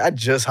 like I said, I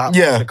just hopped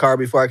in the car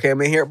before I came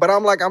in here, but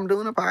I'm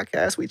doing a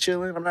podcast. We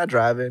chilling. I'm not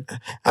driving.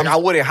 I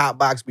wouldn't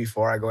hotbox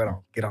before I get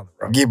on the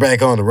road. Get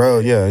back on the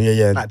road.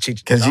 Yeah. Not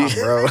cheat you,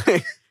 bro.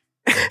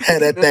 Had that You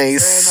know what I'm thing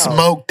saying?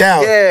 No. smoked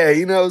out. Yeah,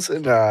 you know what I'm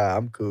saying? Nah,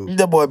 I'm cool.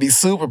 That boy be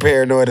super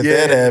paranoid if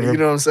Yeah, that happened. you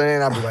know what I'm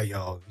saying? I'll be like,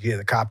 yo, you hear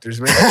the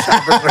copters, man?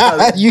 Choppers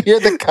around. You hear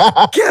the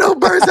cop. Ghetto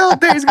birds out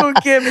there. He's going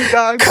to get me,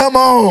 dog. Come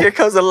on. Here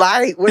comes a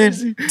light. What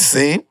is he?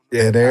 See?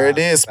 Yeah, Yeah, there nah, it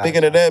is. nah,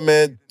 Speaking of nah. that,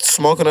 man,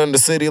 smoking under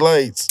city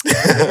lights. Yeah,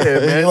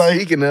 man. You like,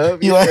 Speaking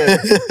of, you yeah.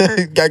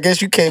 like, I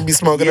guess you can't be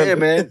smoking Yeah, under.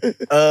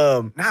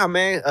 man. Nah,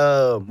 man.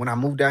 When I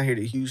moved down here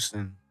to Houston,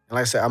 and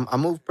like I said, I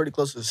moved pretty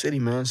close to the city,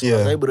 man. So I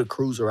was Yeah. able to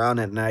cruise around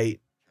at night,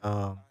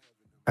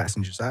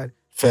 passenger side,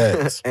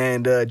 Facts.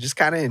 and just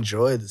kind of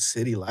enjoy the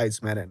city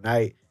lights, man, at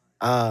night.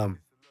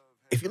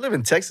 If you live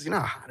in Texas, you know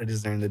how hot it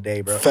is during the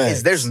day, bro.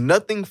 Facts. There's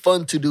nothing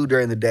fun to do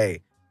during the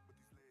day.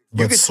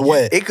 But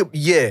sweat. It could,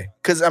 yeah.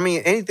 Because I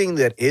mean, anything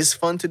that is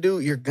fun to do,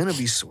 you're gonna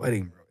be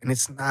sweating, bro, and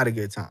it's not a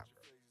good time.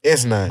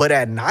 It's not. But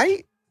at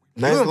night.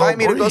 Nice You invite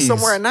me little to go breeze.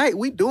 somewhere at night,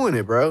 we doing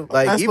it, bro.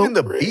 Like Nice even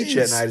the little beach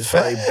breeze. at night is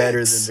probably better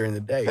than Facts. during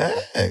the day.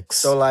 Facts.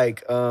 So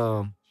like,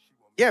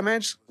 yeah, man,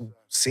 just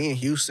seeing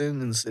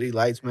Houston and the city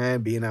lights,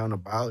 man, being out and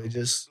about, it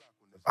just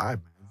the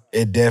vibe, man.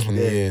 It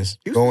definitely Yeah. is.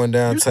 Houston- Going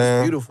Houston's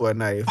downtown. beautiful at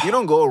night. If you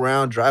don't go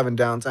around driving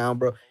downtown,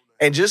 bro,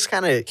 and just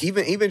kind of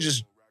even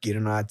just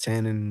getting on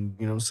I-10 and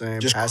you know what I'm saying,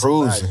 Just passing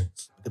by, cruising.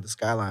 just look at the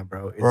skyline,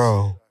 bro. It's,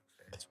 Bro,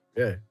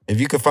 yeah, if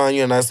you could find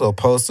you a nice little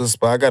poster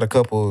spot, I got a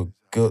couple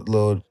good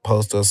little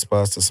poster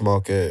spots to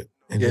smoke at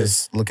and Yeah.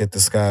 just look at the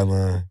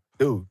skyline.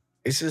 dude,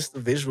 it's just the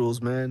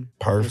visuals, man. You know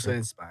what I'm Perfect. saying?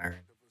 Inspiring.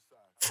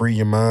 Free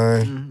your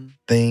mind, Mhm.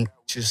 think.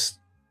 Just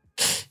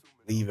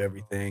leave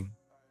everything.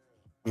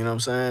 You know what I'm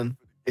saying?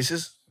 It's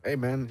just, hey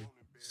man,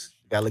 just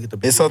gotta look at the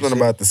It's beauty of the something city.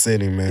 about the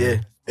city, man.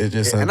 Yeah. It's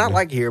just And I something.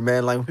 like here,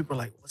 man. Like when people are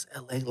like, what's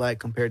LA like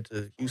compared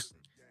to Houston?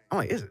 I'm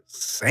like, it's the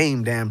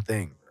same damn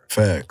thing,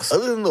 bro. Facts.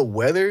 Other than the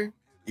weather,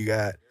 you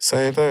got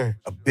Same thing.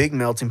 a big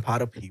melting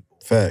pot of people.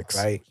 Facts.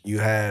 Right? You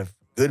have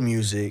good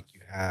music, you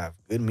have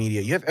good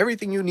media, you have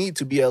everything you need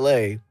to be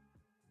LA.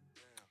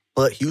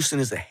 But Houston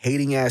is a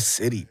hating ass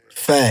city.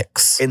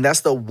 Facts. And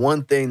that's the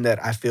one thing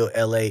that I feel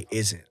LA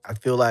isn't. I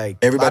feel like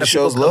Everybody a lot of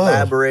people shows love.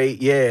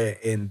 collaborate, yeah,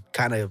 and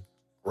kind of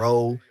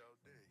grow.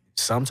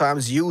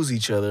 Sometimes use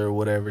each other or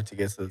whatever to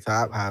get to the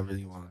top, however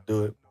you want to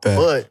do it. Facts.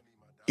 But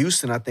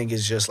Houston, I think,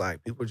 is just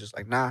like people are just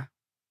like, nah,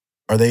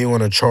 Or they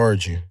want to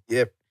charge you.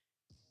 yep,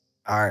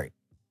 all right,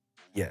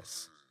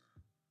 yes.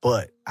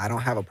 But I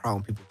don't have a problem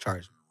with people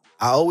charging.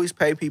 I always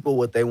pay people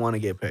what they want to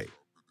get paid.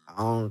 I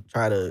don't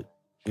try to,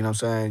 you know what I'm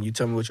saying? You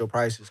tell me what your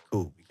price is,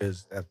 cool.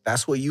 Because if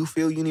that's what you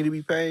feel you need to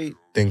be paid,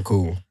 Then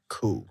cool.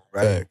 cool,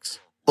 right? Facts.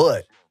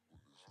 But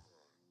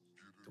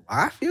do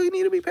I feel you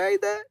need to be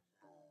paid that?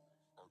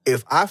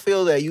 If I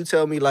feel that you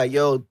tell me like,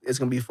 yo, it's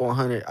gonna be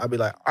 400, I'll be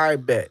like, all right,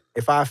 bet.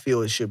 If I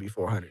feel it should be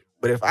 400.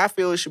 But if I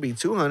feel it should be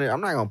 200,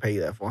 I'm not gonna pay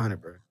you that 400,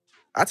 bro.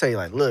 I tell you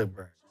like, look,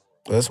 bro,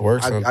 Let's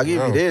work something I'll give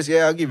you out. this.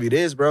 Yeah, I'll give you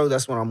this, bro.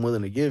 That's what I'm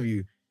willing to give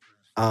you.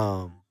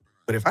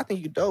 But if I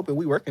think you dope and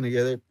we working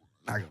together,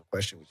 I'm not gonna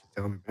question what you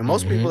tell me. And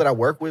most Mhm. people that I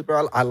work with,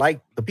 bro, I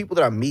like the people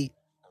that I meet,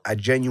 I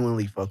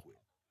genuinely fuck with.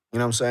 You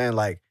know what I'm saying?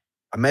 Like,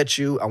 I met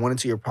you, I went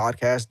into your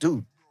podcast,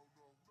 dude.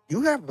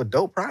 You have a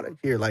dope product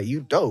here. Like,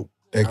 you dope.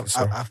 Thank you,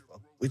 sir. I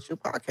fuck with your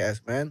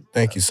podcast, man.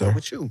 Thank you, I fuck sir.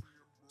 With you.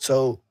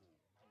 So,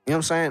 you know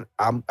what I'm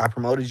saying? I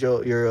promoted your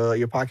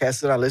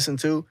podcast that I listen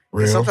to.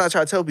 Real. And sometimes I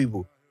try to tell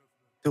people,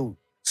 dude,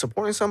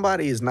 supporting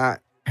somebody is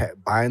not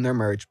buying their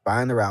merch,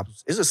 buying their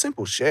albums. It's a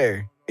simple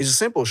share. It's a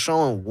simple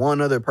showing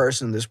one other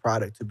person this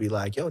product to be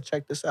like, yo,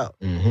 check this out.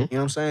 Mhm. You know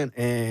what I'm saying?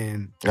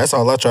 And That's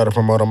all I try to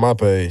promote on my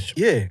page.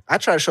 yeah, I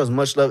try to show as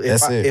much love.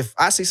 That's it. If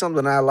I see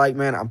something I like,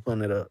 man, I'm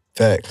putting it up.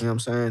 Facts. You know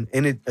what I'm saying?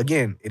 And it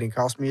didn't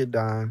cost me a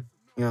dime.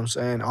 You know what I'm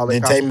saying? All it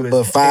Didn't cost take me was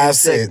but 10 5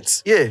 seconds.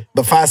 cents. Yeah.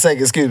 But 5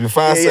 seconds, excuse me,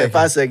 5 Yeah, seconds.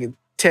 5 seconds,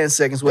 10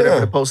 seconds, whatever,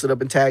 Yeah. to post it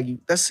up and tag you.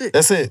 That's it.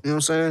 That's it. You know what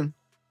I'm saying?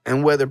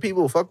 And whether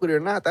people fuck with it or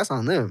not, that's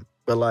on them.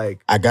 But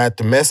like, I got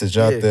the message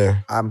out Yeah.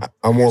 there. I'm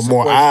I want more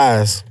support-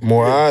 eyes.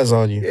 More Yeah. eyes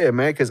on you. yeah,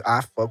 man, because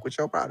I fuck with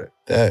your product.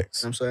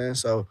 Thanks. You know what I'm saying?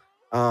 So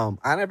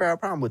I never had a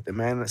problem with it,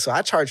 man. So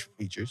I charge for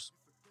features.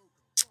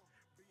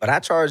 But I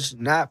charge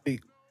not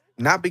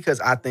because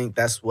I think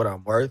that's what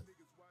I'm worth,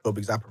 but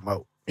because I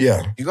promote.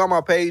 Yeah. You go on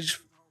my page,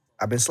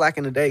 I've been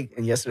slacking today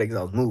and yesterday because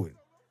I was moving.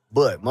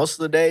 But most of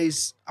the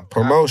days,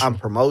 Promotion. I'm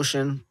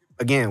promotion.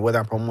 Again, whether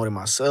I'm promoting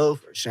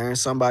myself or sharing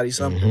somebody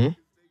something. Mhm.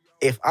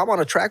 If I'm on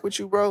a track with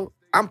you, bro,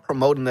 I'm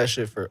promoting that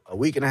shit for a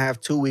week and a half,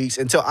 2 weeks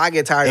until I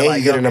get tired. And like,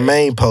 you get in the okay,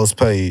 main post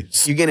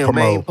page. You get in a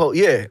Promote. main post.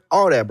 Yeah,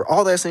 all that, bro.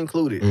 All that's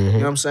included. You Mhm. know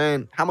what I'm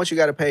saying? How much you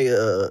got to pay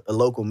a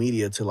local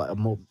media to like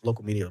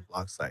local media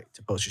blog site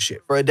to post your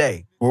shit for a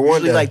day? Well, one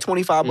Usually day. like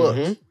 $25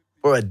 Mhm.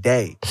 for a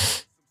day.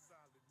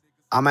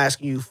 I'm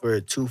asking you for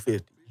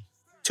 $250,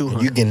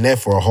 $200. You getting that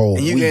for a whole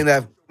And you week. getting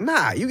that?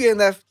 Nah, you getting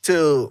that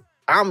till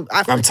I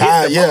forget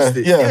tired, to yeah, post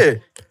it. yeah.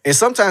 And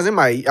sometimes I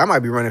might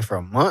be running for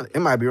a month. It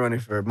might be running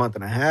for a month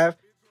and a half.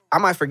 I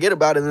might forget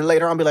about it, and then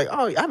later on be like,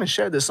 oh, I haven't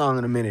shared this song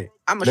in a minute.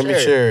 I'm gonna Let me share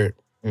it. share it.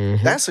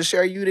 Mhm. That's a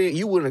share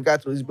you wouldn't have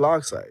got to these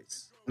blog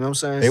sites. You know what I'm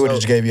saying? They would have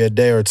So- just gave you a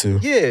day or two.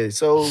 yeah.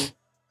 So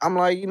I'm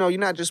like, you're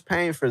not just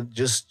paying for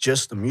just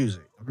the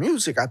music. The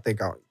music, I think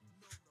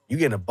you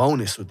getting a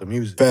bonus with the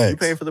music. Facts. You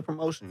paying for the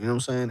promotion. You know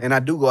what I'm saying? And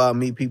I do go out and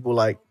meet people,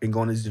 like, been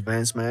going to these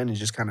events, man, and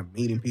just kind of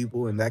meeting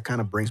people, and that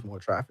kind of brings more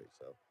traffic.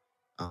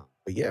 So,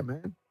 but yeah,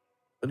 man,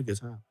 been a good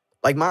time.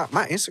 Like my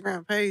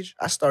Instagram page,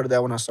 I started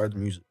that when I started the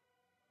music.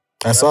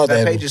 I saw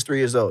that. That page is 3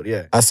 years old.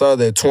 Yeah. I saw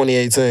that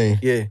 2018.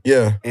 Yeah.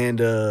 Yeah. And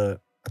I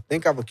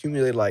think I've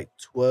accumulated like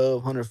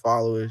 1,200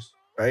 followers,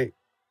 right?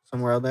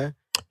 Somewhere out there.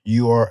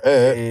 You are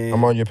at. And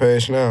I'm on your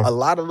page now. A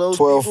lot of those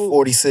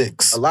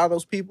 1246. a lot of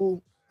those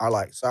people are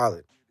like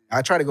solid.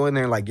 I try to go in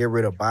there and like get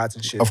rid of bots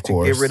and shit. Of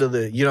course. Get rid of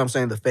the, you know what I'm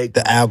saying, the fake.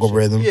 The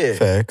algorithm. Yeah.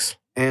 Facts.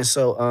 And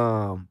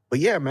so, but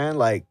yeah, man,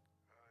 like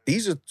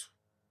these are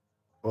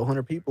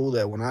 1,200 people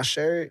that when I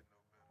share it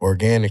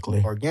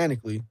organically,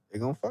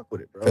 they're gonna fuck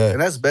with it, bro. Facts.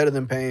 And that's better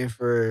than paying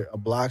for a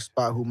blog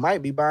spot who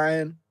might be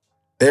buying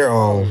their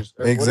own.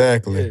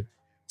 Exactly. Yeah.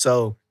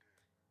 So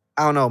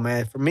I don't know,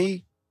 man. For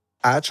me,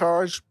 I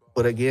charge,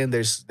 but again,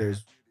 there's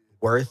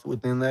worth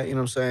within that. You know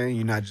what I'm saying?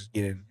 You're not just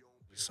getting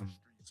some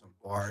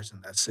bars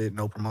and that's it,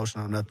 no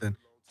promotion or nothing.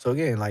 So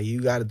again, like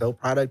you got a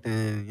dope product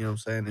and you know what I'm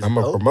saying? It's I'm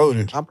gonna promote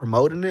it. I'm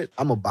promoting it.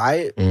 I'm gonna buy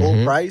it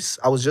full price.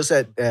 I was just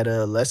at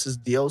Les's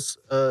Dios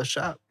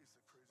shop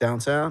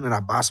downtown and I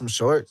bought some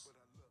shorts.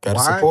 Gotta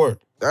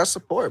support. Gotta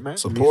support, man.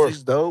 Support. The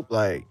music's dope.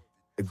 Like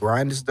the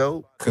grind is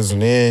dope. Cause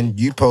then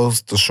you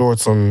post the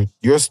shorts on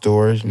your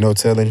story, no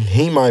telling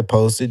he might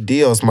post it,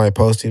 Dios might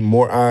post it,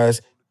 more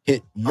eyes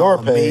hit your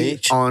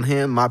page. Me, on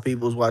him, my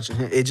people's watching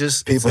him. It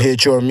just people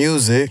hit your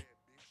music.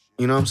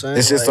 You know what I'm saying?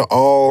 It's just like,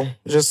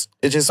 it's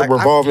just like a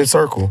revolving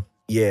circle.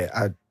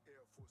 Yeah,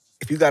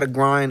 if you got to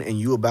grind and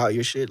you about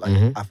your shit, like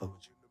I fuck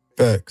with you.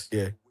 Facts.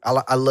 Yeah,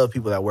 I love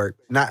people that work.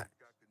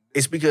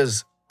 It's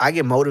because I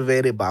get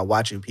motivated by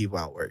watching people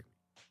at work.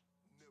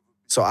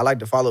 So I like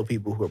to follow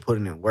people who are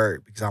putting in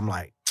work because I'm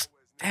like,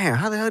 damn,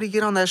 how the hell did he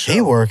get on that show?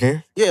 He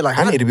working. Yeah, like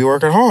I need to be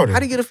working harder. How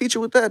do you get a feature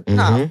with that?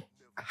 Nah.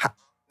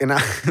 And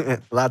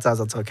a lot of times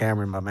I tell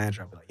Cameron, my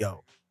manager, I'll be like,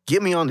 yo,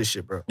 get me on this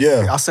shit, bro. Yeah.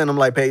 Like, I'll send him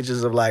like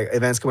pages of like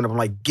events coming up. I'm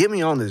like, get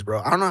me on this,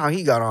 bro. I don't know how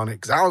he got on it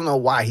because I don't know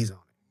why he's on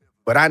it,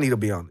 but I need to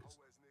be on this.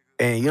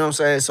 And you know what I'm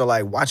saying? So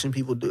like watching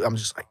people do, I'm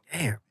just like,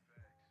 damn,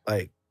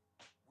 like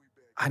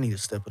I need to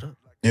step it up.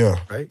 Yeah.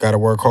 Right. Got to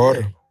work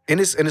harder. Yeah. And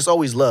it's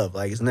always love.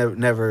 Like it's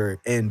never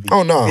envy.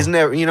 Oh no. It's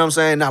never, you know what I'm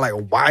saying? Not like,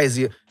 why is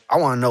he? I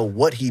want to know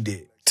what he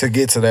did to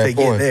get to that point.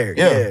 Get there.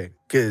 Yeah.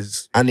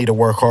 Because I need to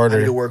work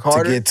harder.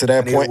 To get to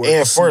that point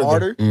and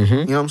further. You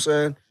know what I'm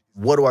saying?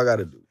 What do I got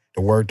to do?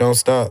 The work don't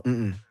stop.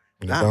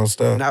 Don't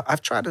stop. And I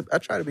try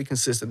to be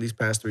consistent these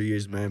past 3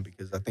 years, man,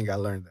 because I think I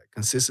learned that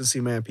consistency,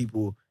 man.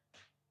 People,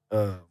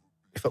 they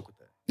fuck with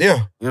that. Yeah. You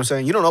know what I'm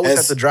saying? You don't always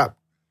have to drop,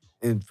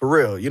 and for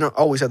real, you don't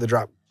always have to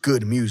drop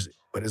good music.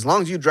 But as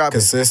long as you drop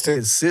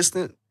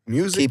consistent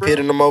music, keep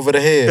hitting them over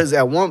the head. Because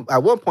at one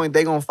point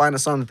they gonna find a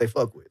song that they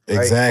fuck with. Right?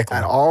 Exactly.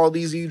 At all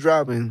these you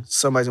dropping,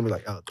 somebody's gonna be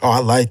like, oh, I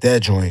like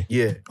that joint.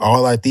 Yeah. Oh, I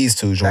like these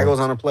two joints. That goes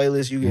on a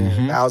playlist. You get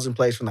 1,000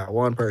 plays from that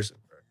one person.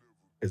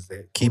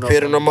 They keep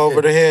hitting them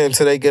over the head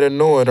until they get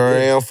annoyed or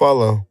they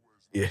unfollow.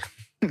 Yeah.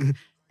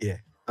 Yeah.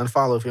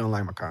 Unfollow if you don't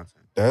like my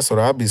content. That's what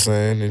I be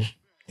saying. And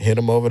hit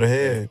them over the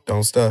head.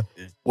 Don't stop.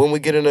 Yeah. When we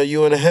get in a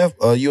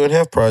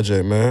UNF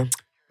project,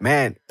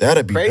 man,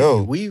 that'd be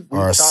dope. We've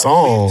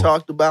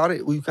talked about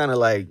it. We've kind of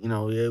like,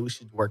 we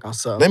should work on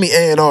something. Let me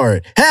A&R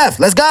it.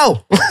 Hef, let's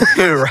go.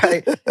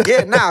 Right?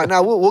 Yeah,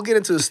 now we'll get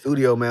into the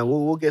studio, man.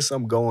 We'll get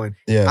something going.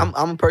 Yeah.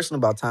 I'm a person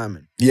about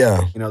timing.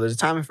 Yeah. There's a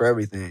timing for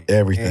everything.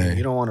 Everything. And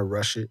you don't want to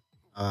rush it.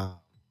 I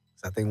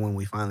think when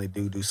we finally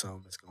do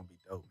something, it's going to be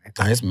dope, man.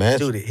 Nice match.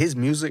 Dude, his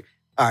music,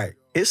 all right,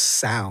 his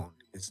sound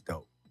is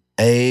dope.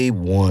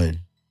 A1.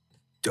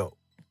 Dope.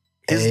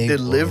 His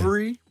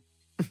delivery.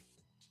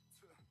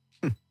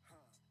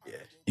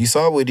 You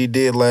saw what he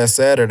did last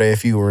Saturday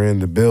if you were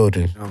in the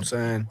building. You know what I'm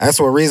saying? That's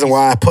the reason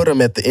why I put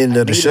him at the end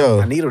of the show.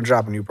 I need him to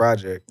drop a new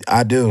project.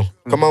 I do.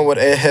 Come on with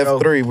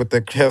Hef 3 with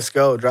the Hef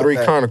 3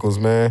 Chronicles,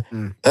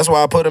 man. That's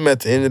why I put him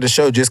at the end of the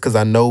show, just because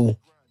I know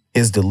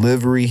his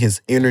delivery,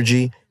 his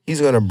energy. He's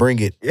going to bring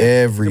it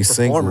every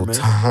single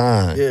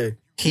time. Yeah.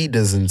 He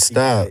doesn't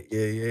stop.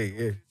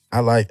 Yeah.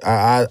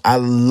 I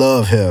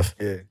love Hef.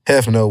 Yeah.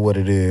 Hef know what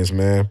it is,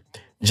 man.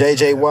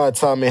 JJ Watt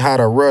taught me how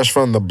to rush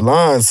from the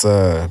blind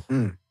side.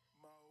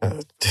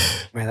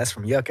 Man, that's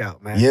from Yuck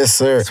Out, man. Yes,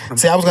 sir.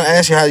 See, I was gonna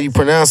ask you how you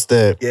pronounce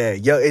that. Yeah,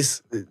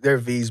 they're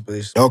V's, but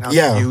it's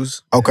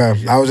U's. Okay,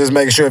 yeah. I was just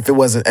making sure if it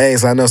wasn't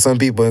A's. I know some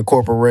people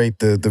incorporate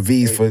the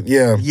V's for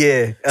Yeah.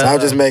 So I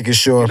was just making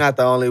sure. You're not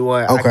the only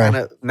one.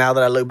 Okay. Now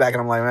that I look back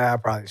and I'm like, man, I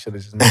probably should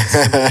have just made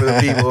it for the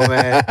people,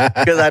 man,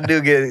 because I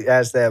do get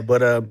asked that.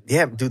 But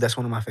yeah, dude, that's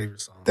one of my favorite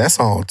songs. That's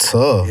all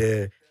tough.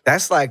 Yeah,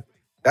 that's like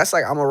I'm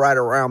gonna ride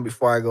around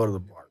before I go to the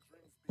bar.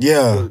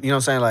 Yeah. You know what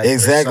I'm saying? Like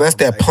exactly. That's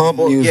that pump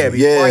music.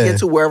 Yeah, before I get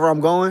to wherever I'm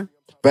going,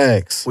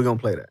 facts. We're gonna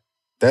play that.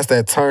 That's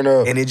that turn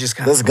up. And it just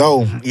kind let's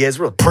go. Yeah, it's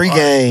real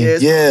pre-game.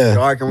 Dark. Yeah,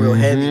 dark and real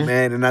heavy,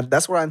 man. And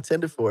that's what I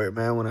intended for it,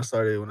 man. When I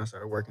started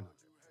working on it,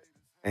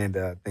 and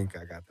I think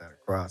I got that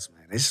across,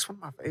 man. It's just one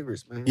of my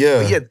favorites, man.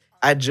 Yeah. But yeah,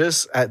 I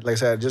just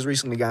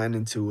recently gotten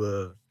into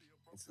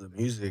the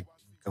music,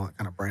 kind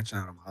of branching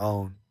out on my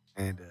own.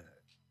 And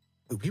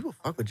dude, people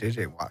fuck with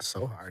JJ Watt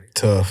so hard.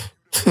 Tough.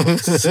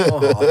 So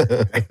hard.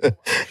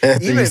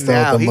 After Even he stole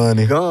now, the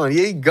money. he's gone.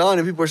 Yeah, he's gone,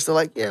 and people are still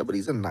like, yeah, but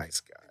he's a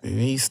nice guy.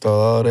 He stole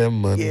all that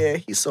money. Yeah,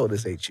 he sold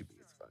his HEB.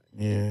 It's fine.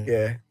 Yeah.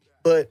 Yeah,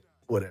 but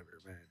whatever,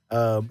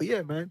 man. But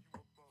yeah, man.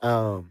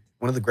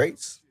 One of the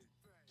greats,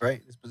 right?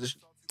 In this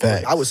position.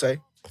 Facts. I would say,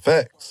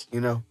 Facts.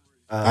 you know.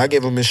 I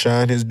give him his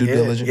shine, his due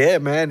diligence. Yeah,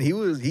 man.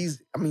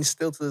 He's. I mean,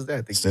 still to this day,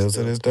 I think Still he's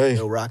to this day.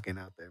 still rocking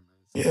out there,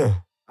 man.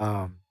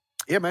 Yeah.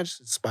 Yeah, man. Just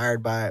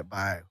inspired by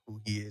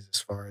who he is,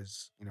 as far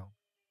as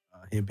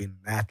him being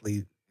an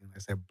athlete. And like I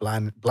said,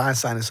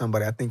 blindsiding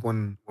somebody. I think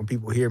when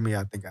people hear me,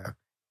 I think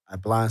I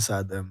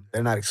blindside them.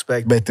 They're not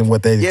expecting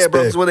What they Yeah, expect.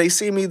 bro. Because when they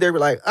see me, they're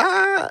like,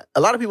 ah.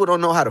 A lot of people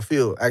don't know how to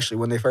feel. Actually,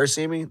 when they first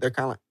see me, they're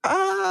kind of like,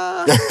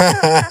 ah.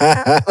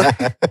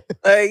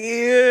 Like,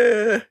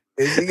 yeah.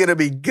 Is he gonna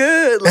be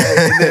good? Like,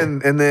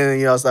 and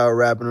then I start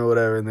rapping or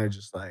whatever, and they're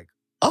just like,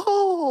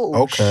 oh,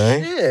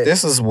 Okay. shit.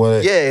 This is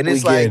what Yeah, and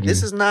it's we like getting.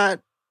 this is not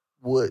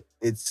what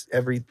it's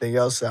everything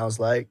else sounds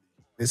like.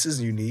 This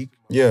is unique,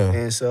 Yeah.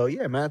 and so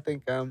yeah, man, I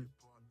think I'm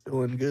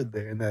doing good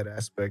there in that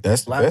aspect.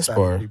 That's the best Blindsiding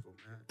part. people,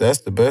 man.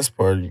 That's the best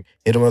part.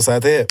 Hit him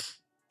upside the head.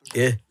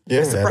 Yeah, Yeah,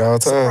 at all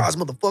surprise, times.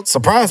 motherfucker.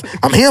 Surprise.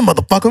 I'm here,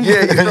 motherfucker.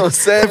 Yeah, you know what I'm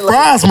saying?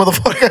 Surprise,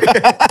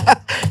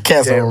 motherfucker.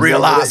 Cats Yeah, don't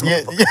realize,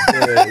 remember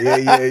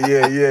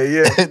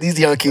that. yeah. These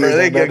young kids Bro,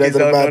 they don't know youngins nothing don't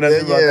know about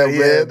nothing that. about Yeah,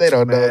 that. man. They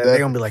don't know Man, that. They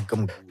gonna be like,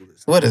 come Google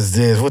this. What is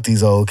this? What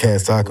these old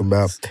cats talking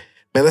about?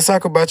 Man, let's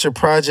talk about your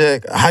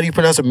project. How do you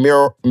pronounce it?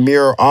 Miralo?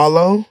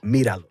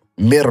 Míralo.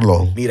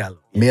 Mirlo. Míralo.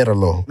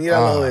 Mirlo.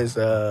 Míralo is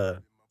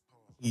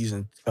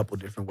using a couple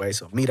different ways.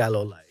 So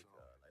míralo, like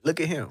look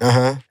at him,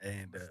 Uh-huh.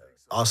 and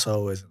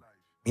also is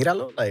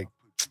míralo, like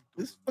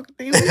this fucking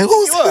thing.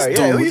 Who's you are, this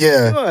yeah, dude? who you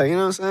Yeah. think you are, you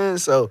know what I'm saying?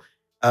 So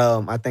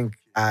I think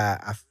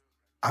I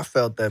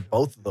felt that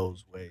both of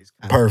those ways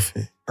kind of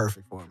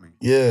Perfect. for me,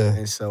 Yeah.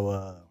 and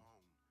so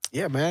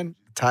yeah, man.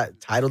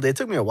 Titled it. It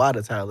took me a while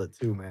to title it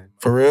too, man.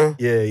 For real?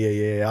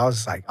 Yeah. I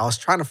was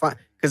trying to find,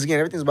 because again,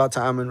 everything's about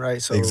timing,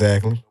 right? So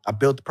Exactly. I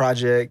built the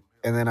project,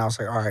 and then I was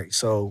like, all right,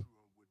 so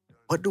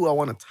what do I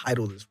want to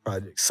title this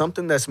project?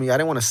 Something that's me. I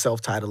didn't want to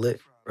self-title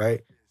it,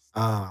 right?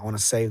 I want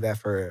to save that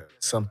for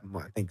something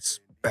I think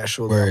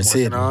special Where that I'm it's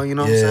working hidden. on. You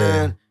know what Yeah. I'm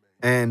saying?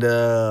 And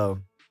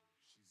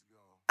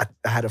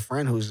I had a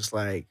friend who was just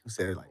like, who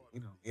said like,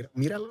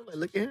 mira, like,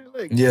 look at him,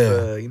 like,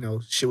 Yeah.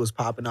 shit was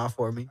popping off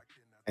for me,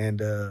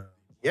 and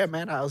yeah,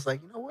 man, I was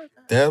like, you know what,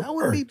 That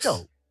would be works.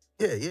 dope.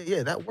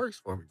 Yeah, that works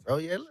for me, bro.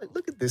 Yeah,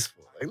 look at this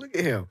fool. Like, look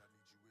at him.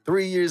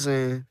 3 years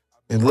in,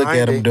 And look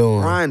at him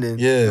doing. grinding.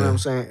 You Yeah. know what I'm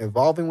saying?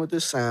 Evolving with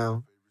this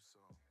sound.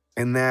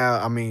 And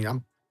now, I mean,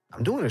 I'm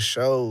doing a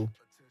show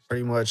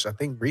pretty much. I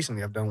think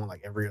recently I've done one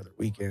like every other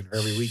weekend or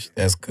every weekend.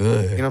 That's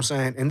good. You know what I'm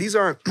saying? And these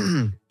aren't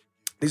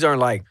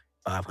like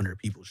 500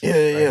 people. Yeah,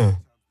 shows, right? yeah.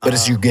 But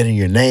it's you getting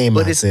your name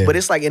But out there.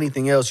 it's like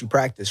anything else you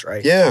practice,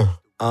 right? Yeah.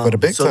 For the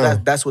big so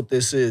time. that's what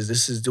this is.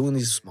 This is doing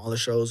these smaller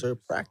shows or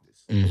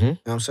practice. Mm-hmm. You know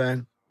what I'm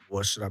saying?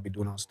 What should I be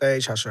doing on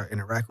stage? How should I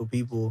interact with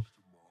people?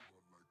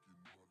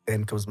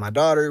 Then comes my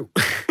daughter.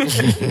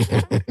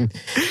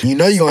 You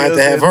know you're going to have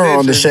to have her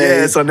on the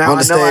shade. Yeah, so now on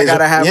the I know I stage.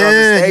 gotta have her on the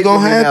Yeah, stage you're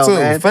going with to me have now, to.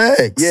 man.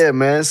 Facts. Yeah,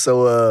 man.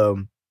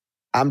 So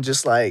I'm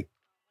just like,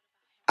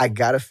 I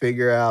gotta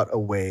figure out a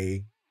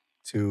way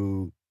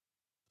to,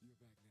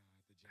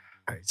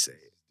 I'd say,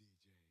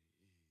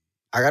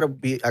 I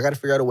gotta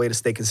figure out a way to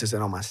stay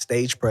consistent on my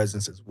stage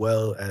presence as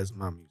well as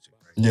my music.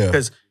 Right? Yeah.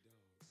 Because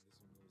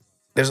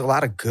there's a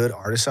lot of good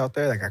artists out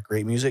there that got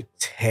great music.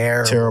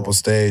 Terrible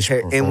stage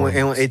And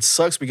performance. it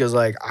sucks because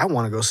like I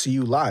want to go see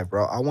you live,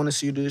 bro. I want to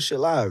see you do this shit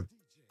live.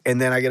 And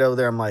then I get over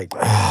there, I'm like,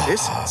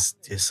 this is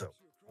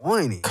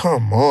disappointing.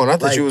 Come on. I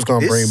thought Like, you was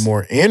going to bring this-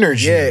 more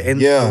energy. Yeah, and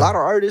yeah. a lot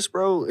of artists,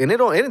 bro, and it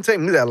didn't take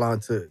me that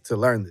long to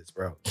learn this,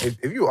 bro.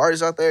 If you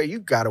artists out there, you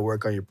gotta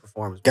work on your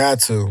performance.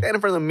 Got to. Stand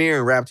in front of the mirror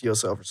and rap to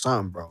yourself or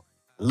something, bro.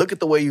 Look at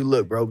the way you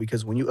look, bro,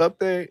 because when you up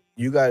there,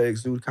 you gotta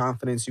exude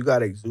confidence. You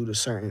gotta exude a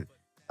certain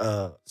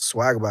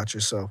swag about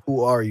yourself.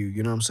 Who are you?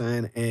 You know what I'm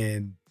saying?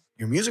 And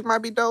your music might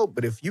be dope,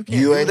 but if you can't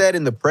do that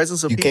in the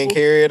presence of You people, can't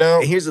carry it out.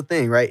 and here's the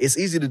thing, right? It's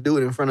easy to do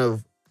it in front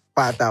of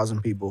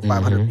 5,000 people,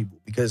 500 Mhm. people,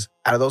 because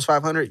out of those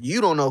 500,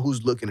 you don't know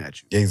who's looking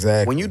at you.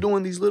 Exactly. When you're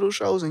doing these little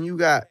shows and you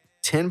got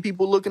 10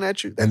 people looking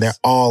at you, and they're that's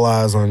all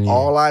eyes on you.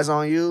 all eyes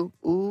on you.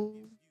 Ooh,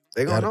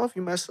 they gonna Gotta- know if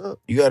you mess up.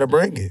 You got to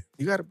bring it.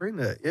 You got to bring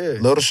that, yeah.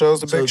 Little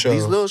shows to So big shows.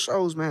 these little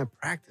shows, man,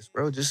 practice,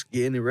 bro. Just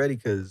getting it ready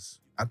because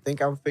I think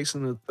I'm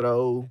fixing to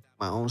throw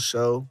my own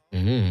show.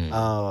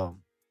 Mhm.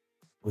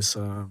 With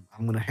some,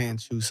 I'm gonna hand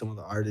choose some of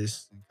the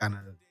artists and kind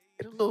of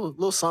get a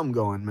little something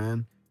going,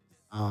 man.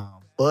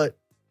 But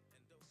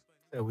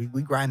yeah, we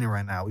grinding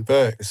right now. We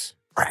Facts.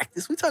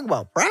 practice. We talking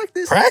about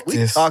practice. We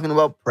Practice? talking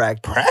about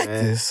practice. man.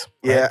 Practice.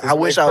 Yeah, Practice I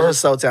wish make I was perfect.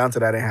 just so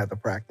talented I didn't have to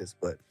practice,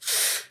 but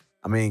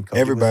I mean,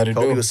 Everybody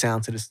Kobe do. was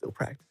talented and still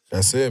practice.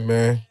 That's it,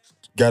 man.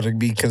 Got to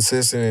be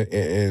consistent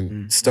and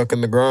Mhm. stuck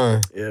in the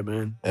grind Yeah,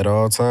 man. at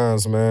all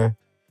times, man.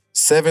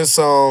 7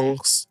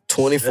 songs,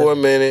 24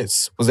 7.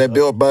 minutes. Was that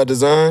built by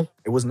design?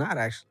 It was not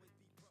actually.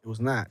 It was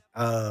not.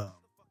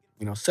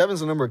 7's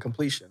the number of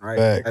completion,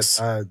 right?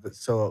 Facts.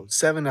 So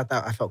 7, I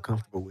thought I felt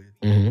comfortable with.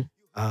 Mm-hmm.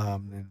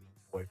 And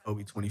boy,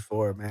 Kobe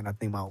 24, man. I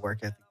think my work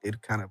ethic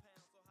it kind of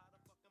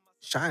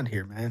shined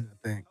here, man.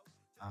 I think,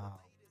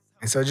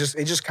 and so it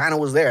just kind of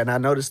was there, and I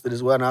noticed it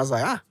as well, and I was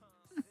like,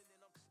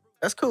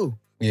 that's cool.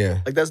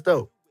 Yeah, like that's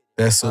dope.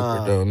 That's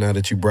super dope. Now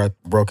that you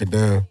broke it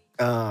down,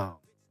 I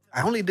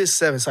only did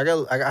 7, so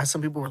I got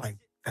some people were like,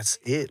 that's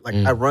it. Like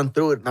I run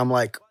through it, and I'm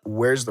like,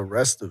 where's the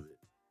rest of it?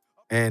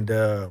 And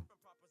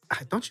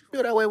don't you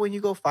feel that way when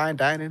you go fine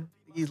dining?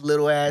 These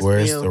little ass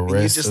where's meal, the and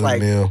rest just of the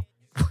meal?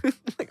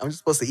 like, I'm just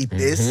supposed to eat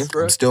this,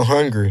 bro. I'm still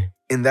hungry.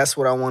 And that's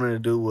what I wanted to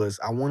do was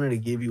I wanted to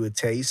give you a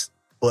taste,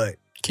 but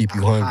keep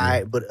you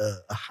hungry.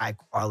 A high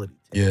quality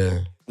taste. Yeah.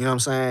 You know what I'm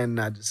saying?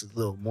 Not just a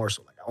little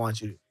morsel. Like I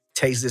want you to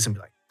taste this and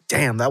be like,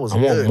 damn, that was I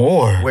good. want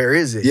more. Where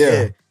is it?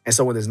 Yeah. And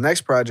so when this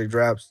next project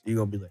drops, you're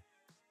gonna be like,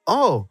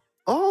 oh,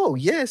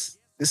 yes,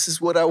 this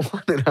is what I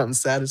wanted. I'm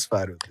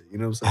satisfied with it. You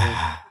know what I'm saying?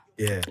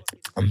 Yeah.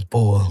 I'm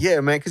full.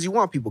 Yeah, man, because you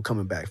want people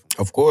coming back.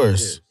 Of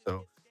course. Yeah,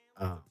 so,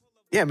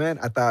 yeah, man,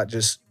 I thought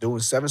just doing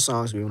 7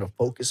 songs, we want to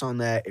focus on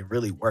that and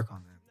really work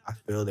on them. I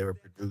feel they were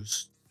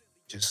produced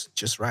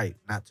just right,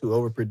 not too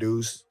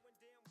overproduced.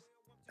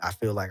 I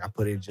feel like I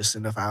put in just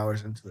enough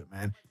hours into it,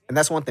 man. And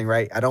that's one thing,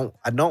 right? I don't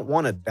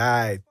want to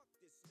die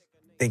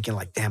thinking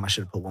like, damn, I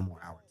should have put one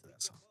more hour into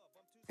that song.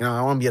 I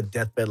don't want to be a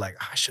deathbed like,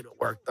 I should have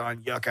worked on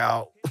Yuck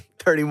Out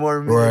 30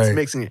 more minutes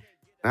mixing it.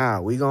 Nah,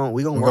 we gonna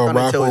work on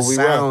it until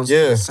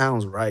it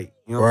sounds right.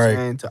 You know what I'm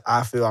saying? Till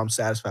I feel I'm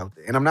satisfied with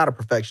it. And I'm not a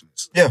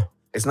perfectionist. Yeah.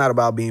 It's not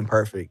about being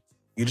perfect.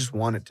 You just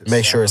want it to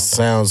make sure it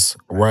sounds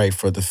right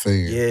for the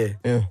fan.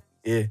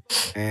 Yeah.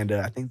 And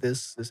I think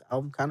this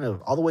album kind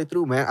of all the way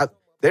through, man.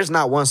 There's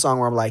not one song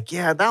where I'm like,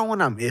 yeah, that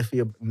one I'm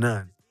iffy.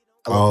 None.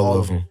 I love all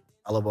of them.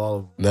 I love all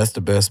of them. That's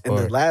the best part.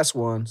 And the last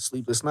one,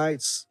 Sleepless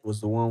Nights, was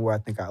the one where I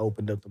think I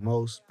opened up the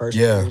most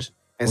personally.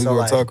 And we're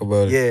going to talk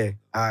about it. Yeah,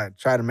 I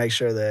try to make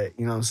sure that,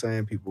 you know what I'm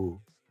saying,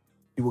 people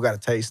got a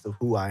taste of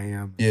who I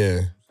am.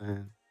 Yeah. You know what I'm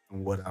saying?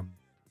 And where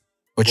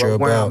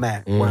about. I'm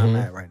at, where I'm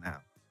at right now.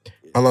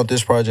 How long did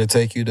this project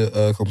take you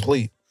to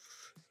complete?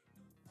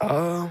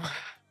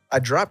 I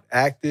dropped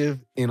Active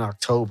in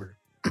October.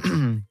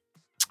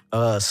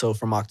 So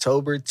from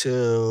October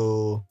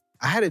till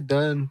I had it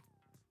done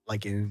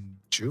like in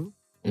June.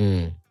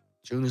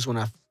 June is when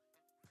I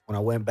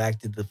went back,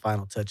 did the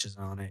final touches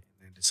on it,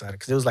 and then decided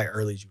because it was like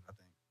early June, I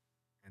think,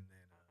 and then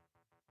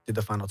did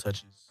the final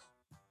touches,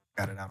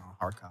 got it out on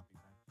hard copy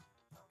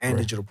and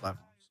digital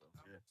platforms.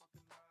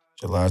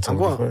 July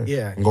 21st.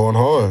 Yeah. I'm going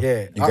hard.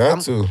 Yeah. You got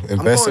to.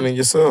 Investing in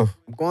yourself.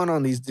 I'm going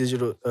on these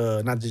digital,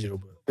 not digital,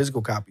 but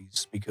physical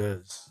copies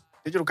because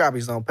digital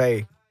copies don't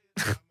pay.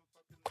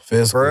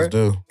 Physicals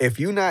do. If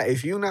you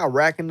not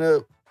racking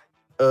up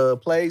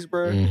plays,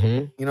 bro, you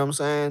know what I'm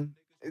saying?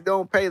 It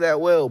don't pay that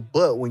well.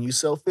 But when you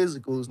sell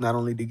physicals, not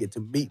only do you get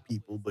to meet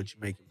people, but you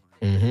make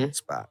money in the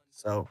spot.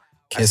 So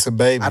kissing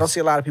babies. I don't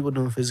see a lot of people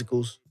doing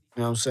physicals.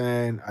 You know what I'm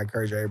saying? I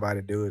encourage everybody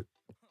to do it.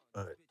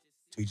 But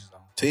teach his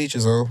own. Teach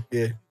his own.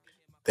 Yeah.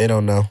 They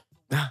don't know.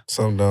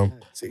 Some don't.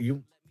 So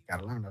you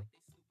gotta learn though.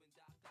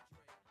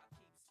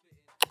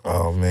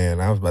 Oh man,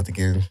 we about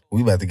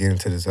to get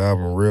into this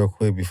album real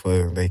quick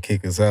before they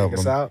kick us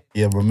out.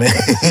 Yeah, my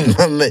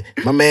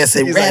man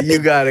said He's rap like, you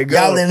gotta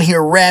go. Y'all in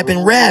here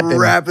rapping. Wrap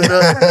it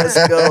up.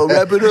 Let's go.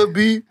 Wrap it up,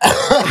 B. You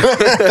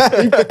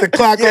put the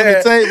clock on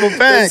the table.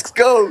 Facts. Let's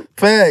go.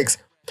 Facts.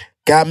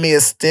 Got me a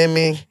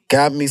stimmy,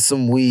 got me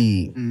some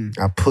weed.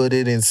 I put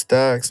it in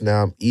stocks.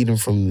 Now I'm eating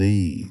from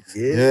these.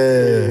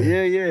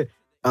 Yeah.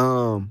 I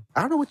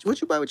don't know what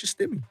you buy with your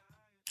stimmy.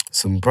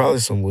 Probably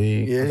some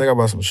weed. Yeah. I think I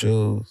bought some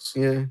shoes.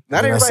 Yeah.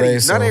 Not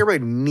everybody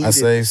needed. I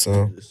saved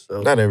some.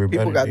 So not everybody.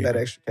 People got that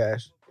extra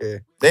cash. Yeah.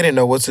 They didn't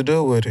know what to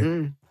do with it.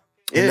 And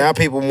now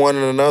people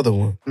wanted another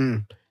one.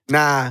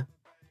 Nah.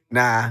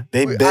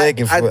 They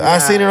begging for it. I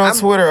seen it on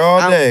Twitter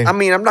all day. I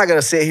mean, I'm not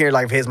gonna sit here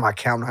like if here's my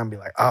camera and be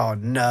like, oh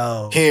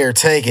no. Here,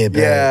 take it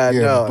back. Yeah,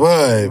 no.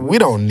 But we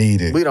don't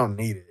need it. We don't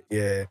need it.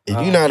 Yeah.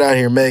 If you're not out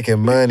here making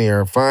money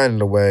or finding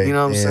a way, you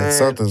know what I'm saying?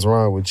 Something's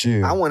wrong with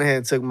you. I went ahead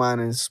and took mine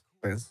and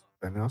spent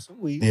on some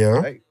weed. Yeah.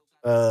 Right?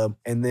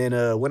 And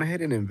then went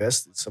ahead and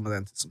invested some of that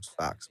into some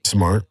stocks.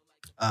 Smart.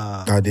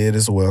 I did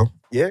as well.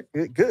 Yeah,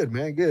 good,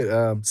 man,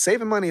 good.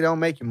 Saving money don't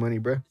make you money,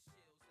 bro.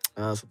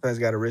 Sometimes you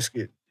gotta risk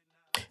it.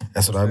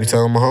 That's what I be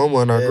telling my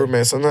homeboy in our group,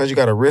 man. Sometimes you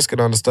gotta risk it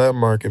on the stock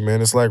market,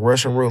 man. It's like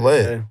Russian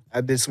roulette. Yeah.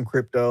 I did some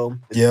crypto,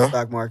 the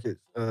stock market,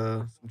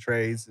 some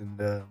trades,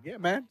 and yeah,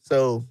 man.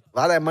 So a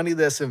lot of that money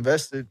that's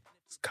invested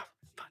is government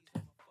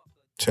funded.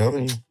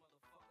 Telling you,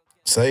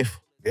 safe.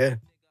 Yeah,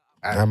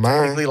 not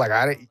mine.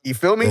 Like you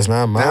feel me? It's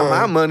not mine. Not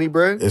my money,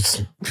 bro.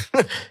 It's.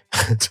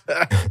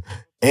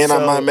 And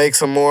I might make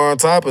some more on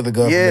top of the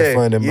government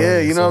funding money. Yeah,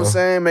 you know what I'm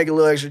saying? Make a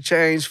little extra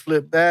change,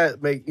 flip that,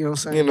 you know what I'm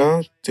saying? You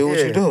know, do what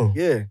you do.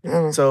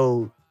 Yeah.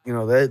 So, you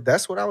know,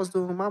 that's what I was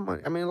doing with my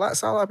money. I mean,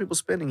 saw a lot of people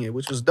spending it,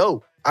 which was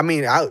dope. I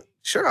mean, I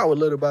would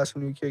love to buy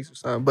some new kicks or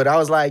something, but I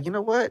was like, you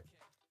know what?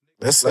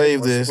 Let's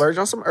save this. Splurge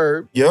on some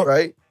herb. Yep.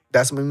 Right?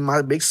 That's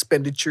my big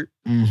expenditure.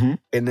 Mm-hmm.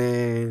 And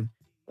then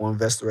we'll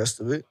invest the rest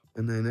of it.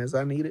 and then as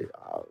I need it,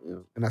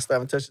 and I still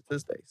haven't touched it to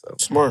this day. So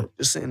Smart.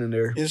 just sitting in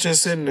there. It's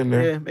just sitting in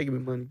there. Yeah, making me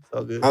money. It's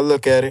all good. I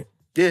look at it.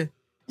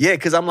 Yeah,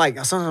 because I'm like,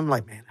 sometimes I'm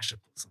like, man, I should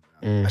put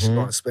something out. I should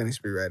go on a spending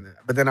spree right now.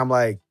 But then I'm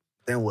like,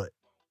 then what?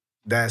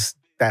 That's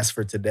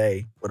for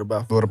today. What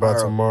about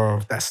tomorrow?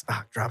 If that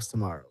stock drops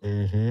tomorrow.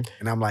 Mm-hmm.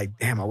 And I'm like,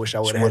 damn, I wish I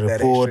would have had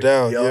that pulled extra.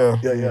 out.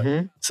 Yeah.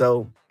 Mm-hmm.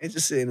 So it's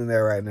just sitting in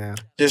there right now.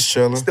 Just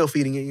chilling. Still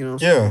feeding it, you know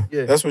what I'm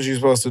saying? That's what you're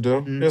supposed to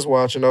do. Mm-hmm. Just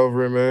watching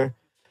over it, man.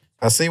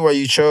 I see why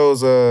you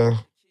chose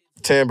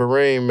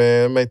Tambourine,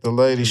 man. Make the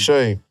lady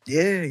shake.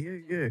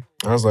 Yeah.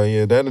 I was like,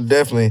 yeah, that'll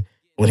definitely,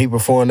 when he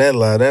performed that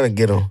live, that'll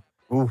get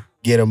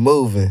him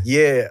moving.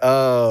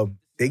 Yeah.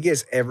 They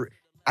gets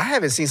I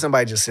haven't seen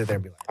somebody just sit there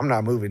and be like, I'm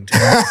not moving.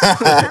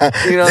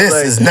 This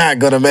is not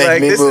going to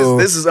make me move.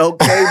 This is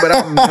okay, but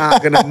I'm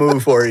not going to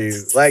move for you.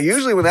 Like,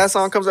 usually when that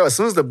song comes out, as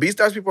soon as the beat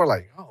starts, people are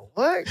like, oh,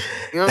 what?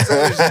 You know what I'm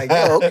saying? It's like,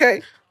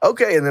 yo,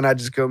 okay. And then I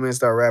just come in and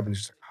start rapping.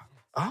 Just like,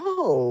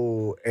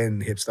 oh.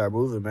 And hips start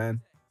moving,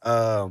 man.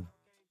 I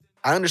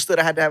understood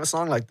I had to have a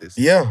song like this.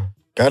 Yeah.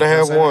 Got to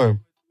have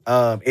one.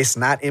 It's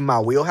not in my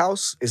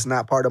wheelhouse. It's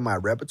not part of my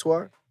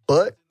repertoire,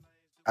 but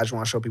I just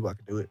want to show people I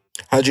can do it.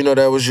 How'd you know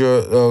that was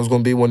was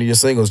going to be one of your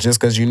singles? Just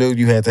because you knew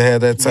you had to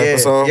have that type of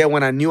song? Yeah,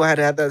 when I knew I had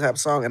to have that type of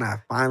song and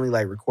I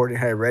finally recorded,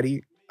 had it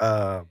ready,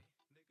 everybody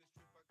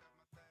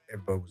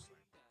was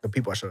the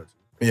people I showed it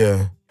to.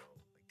 Yeah.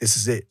 This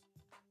is it.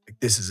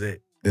 This is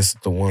it. This is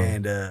the one.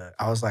 And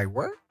I was like,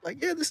 what?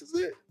 Like, yeah, this is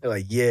it. They're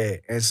like, yeah.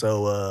 And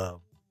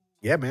so,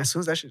 yeah, man, as soon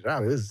as that shit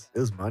dropped, it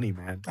was money,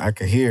 man. I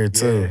could hear it,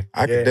 too.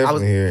 I could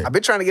definitely hear it. I've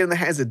been trying to get in the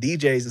hands of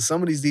DJs, and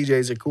some of these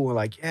DJs are cool and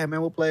like, yeah,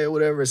 man, we'll play it,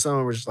 whatever. And some of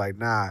them are just like,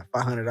 nah,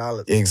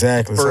 $500.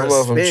 Exactly. For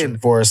some of them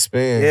for a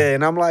spin. Yeah,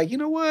 and I'm like, you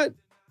know what?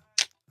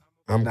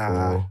 I'm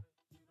cool.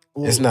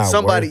 Ooh, it's not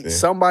worth it.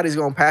 Somebody's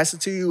going to pass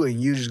it to you, and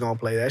you just going to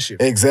play that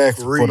shit.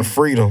 Exactly. For the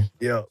freedom.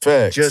 Yeah.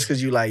 Facts. Just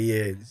because you like,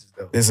 yeah, this is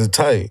dope. This is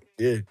tight.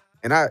 Yeah.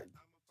 And like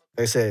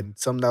I said,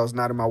 something that was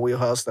not in my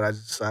wheelhouse that I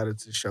just decided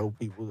to show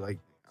people, like,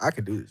 I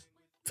could do this.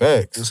 Facts. You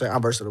know what I'm saying?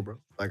 I'm versatile, bro.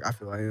 Like, I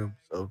feel I am.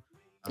 So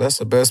that's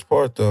the best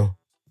part, though.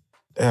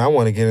 Damn, I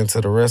want to get into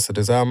the rest of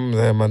this album. I'm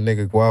gonna have my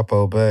nigga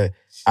Guapo back.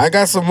 I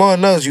got some more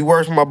notes. You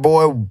worked with my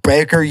boy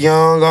Baker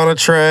Young on a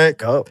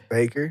track. Yup,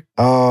 Baker.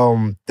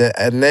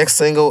 The next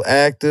single,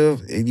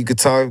 Active. You could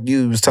talk.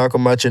 You was talking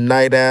about your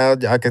night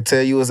owl. I could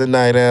tell you was a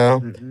night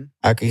owl. Mm-hmm.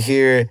 I could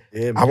hear it.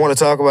 Yeah, I want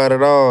to talk about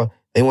it all.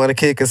 They want to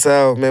kick us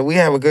out, man. When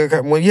you have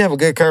a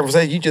good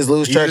conversation, you just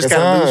lose track of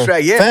time.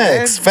 Yeah,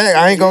 Facts.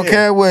 I ain't gonna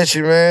care with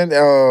you, man.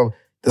 The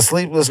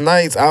Sleepless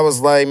Nights, I was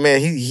like, man,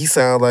 he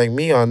sounded like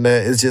me on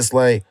that.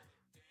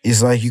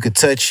 It's like you could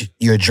touch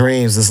your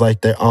dreams. It's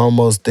like they're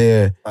almost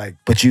there. Like,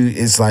 but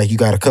it's like you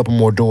got a couple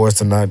more doors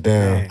to knock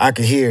down. Man. I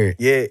can hear it.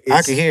 Yeah,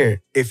 I can hear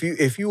it.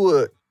 If you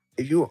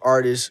an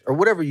artist or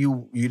whatever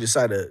you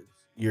decide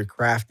your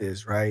craft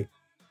is, right?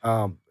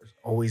 There's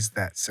always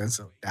that sense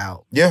of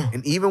doubt. Yeah.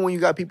 And even when you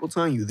got people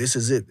telling you this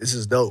is it, this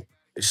is dope,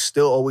 there's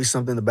still always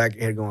something in the back of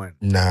your head going,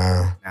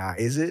 Nah,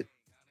 is it?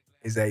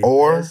 Is that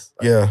your best?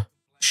 Like, yeah.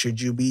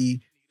 Should you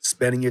be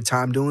spending your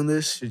time doing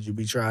this? Should you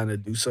be trying to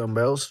do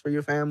something else for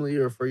your family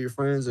or for your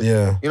friends? Or, yeah. You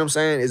know what I'm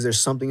saying? Is there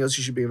something else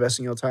you should be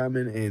investing your time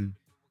in? And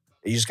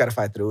you just got to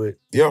fight through it.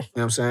 Yeah. You know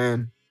what I'm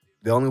saying?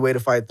 The only way to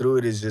fight through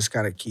it is just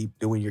kind of keep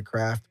doing your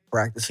craft,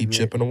 practicing. Keep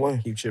chipping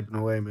away. Keep chipping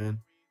away,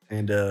 man.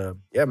 And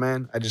yeah,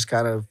 man, I just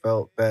kind of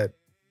felt that,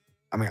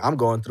 I mean, I'm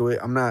going through it.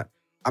 I'm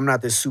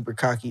not this super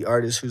cocky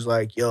artist who's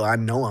like, yo, I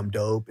know I'm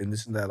dope and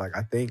this and that. Like,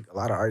 I think a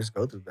lot of artists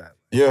go through that.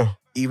 Yeah.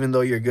 Even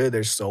though you're good,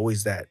 there's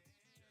always that.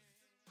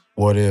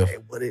 What if?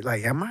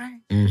 Like, am I?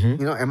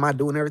 Mm-hmm. You know, am I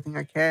doing everything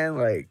I can?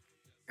 Like,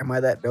 am I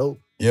that dope?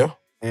 Yeah.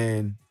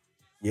 And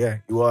yeah,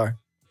 you are.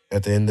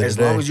 At the end of the day. As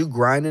long as you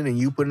grinding and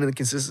you putting in the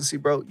consistency,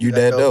 bro. You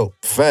that dope.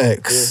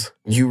 Facts.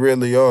 Yeah. You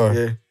really are.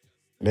 Yeah.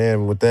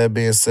 Man, with that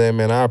being said,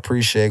 man, I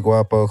appreciate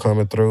Guapo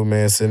coming through,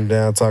 man, sitting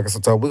down, talking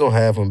some talk. We're gonna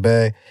have him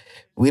back.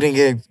 We didn't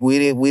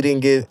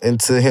get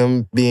into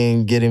him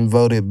getting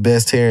voted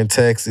best here in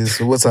Texas.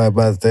 So we'll talk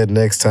about that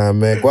next time,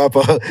 man.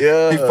 Guapo,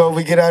 before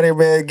we get out here,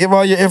 man, give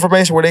all your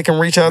information where they can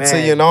reach out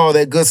to you and all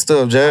that good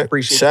stuff, Jack. I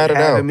appreciate Shout you it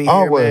having out. me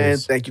Always. Here, man.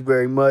 Thank you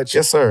very much.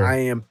 Yes, sir. I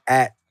am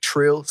at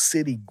Trill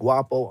City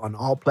Guapo on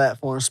all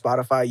platforms,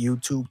 Spotify,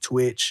 YouTube,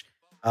 Twitch,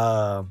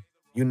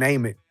 you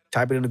name it.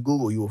 Type it into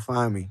Google, you will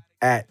find me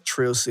at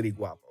Trill City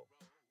Guapo.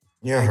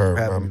 Yeah, I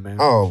heard, man.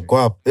 Oh,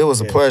 Guapo, it was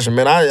a pleasure,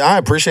 man. I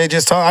appreciate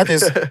just talking.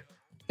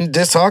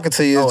 Just talking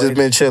to you has just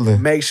been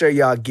chilling. Make sure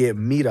y'all get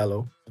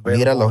Miralo.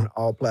 Available on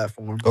all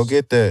platforms. Go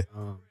get that.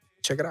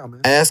 Check it out,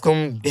 man. Ask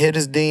him, hit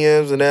his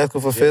DMs and ask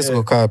him for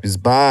physical copies.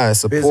 Buy,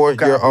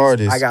 support your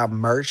artists. I got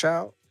merch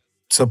out.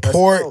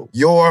 Support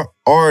your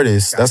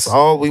artists. That's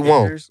all we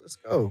want. Let's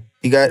go.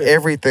 You got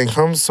everything.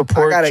 Come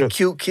support. I got a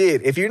cute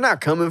kid. If you're not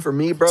coming for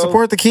me, bro,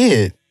 support the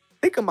kid.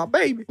 Think of my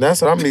baby. That's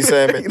what I'm be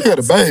saying, man. You got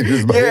a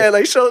baby. Yeah,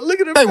 like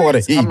look at him. They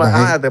want to eat, I'm like,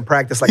 man. I have to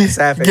practice like a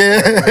sapphic.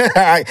 Yeah,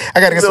 I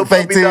gotta get some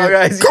fake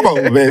tears. Come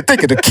on, man.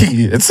 Think of the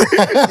kids.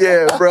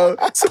 Yeah, bro.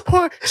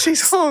 Support.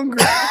 She's hungry.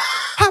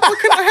 Papa,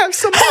 can I have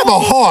some? have a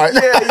heart.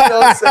 Yeah, you know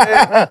what I'm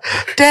saying?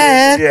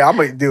 Dad. Yeah, I'm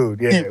a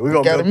dude. Yeah, we're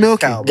going to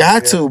milk it.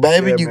 Got to,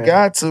 baby. You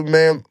got to,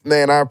 man.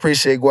 Man, I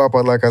appreciate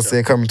Guapo, like I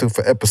said, coming through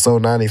for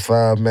episode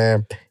 95,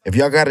 man. If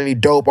y'all got any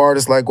dope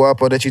artists like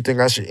Guapo that you think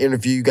I should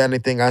interview, you got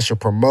anything I should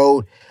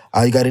promote,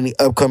 you got any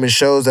upcoming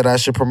shows that I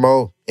should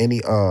promote,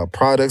 any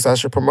products I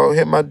should promote,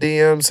 hit my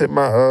DMs, hit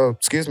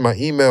my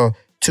email,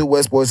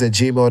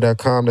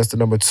 2westboys@gmail.com. That's the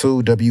number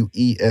 2,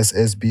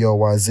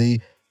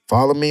 WESSBOYZ.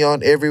 Follow me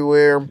on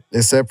everywhere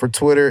except for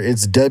Twitter.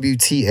 It's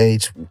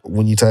WTH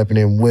when you typing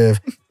in with.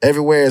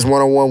 Everywhere is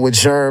 101 with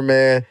Sherm,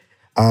 man.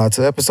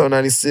 To episode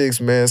 96,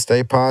 man.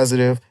 Stay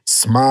positive,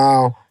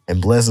 smile,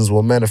 and blessings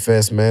will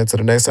manifest, man. Till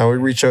the next time we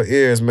reach your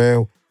ears,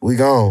 man. We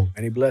gone.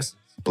 Many blessings.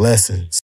 Blessings.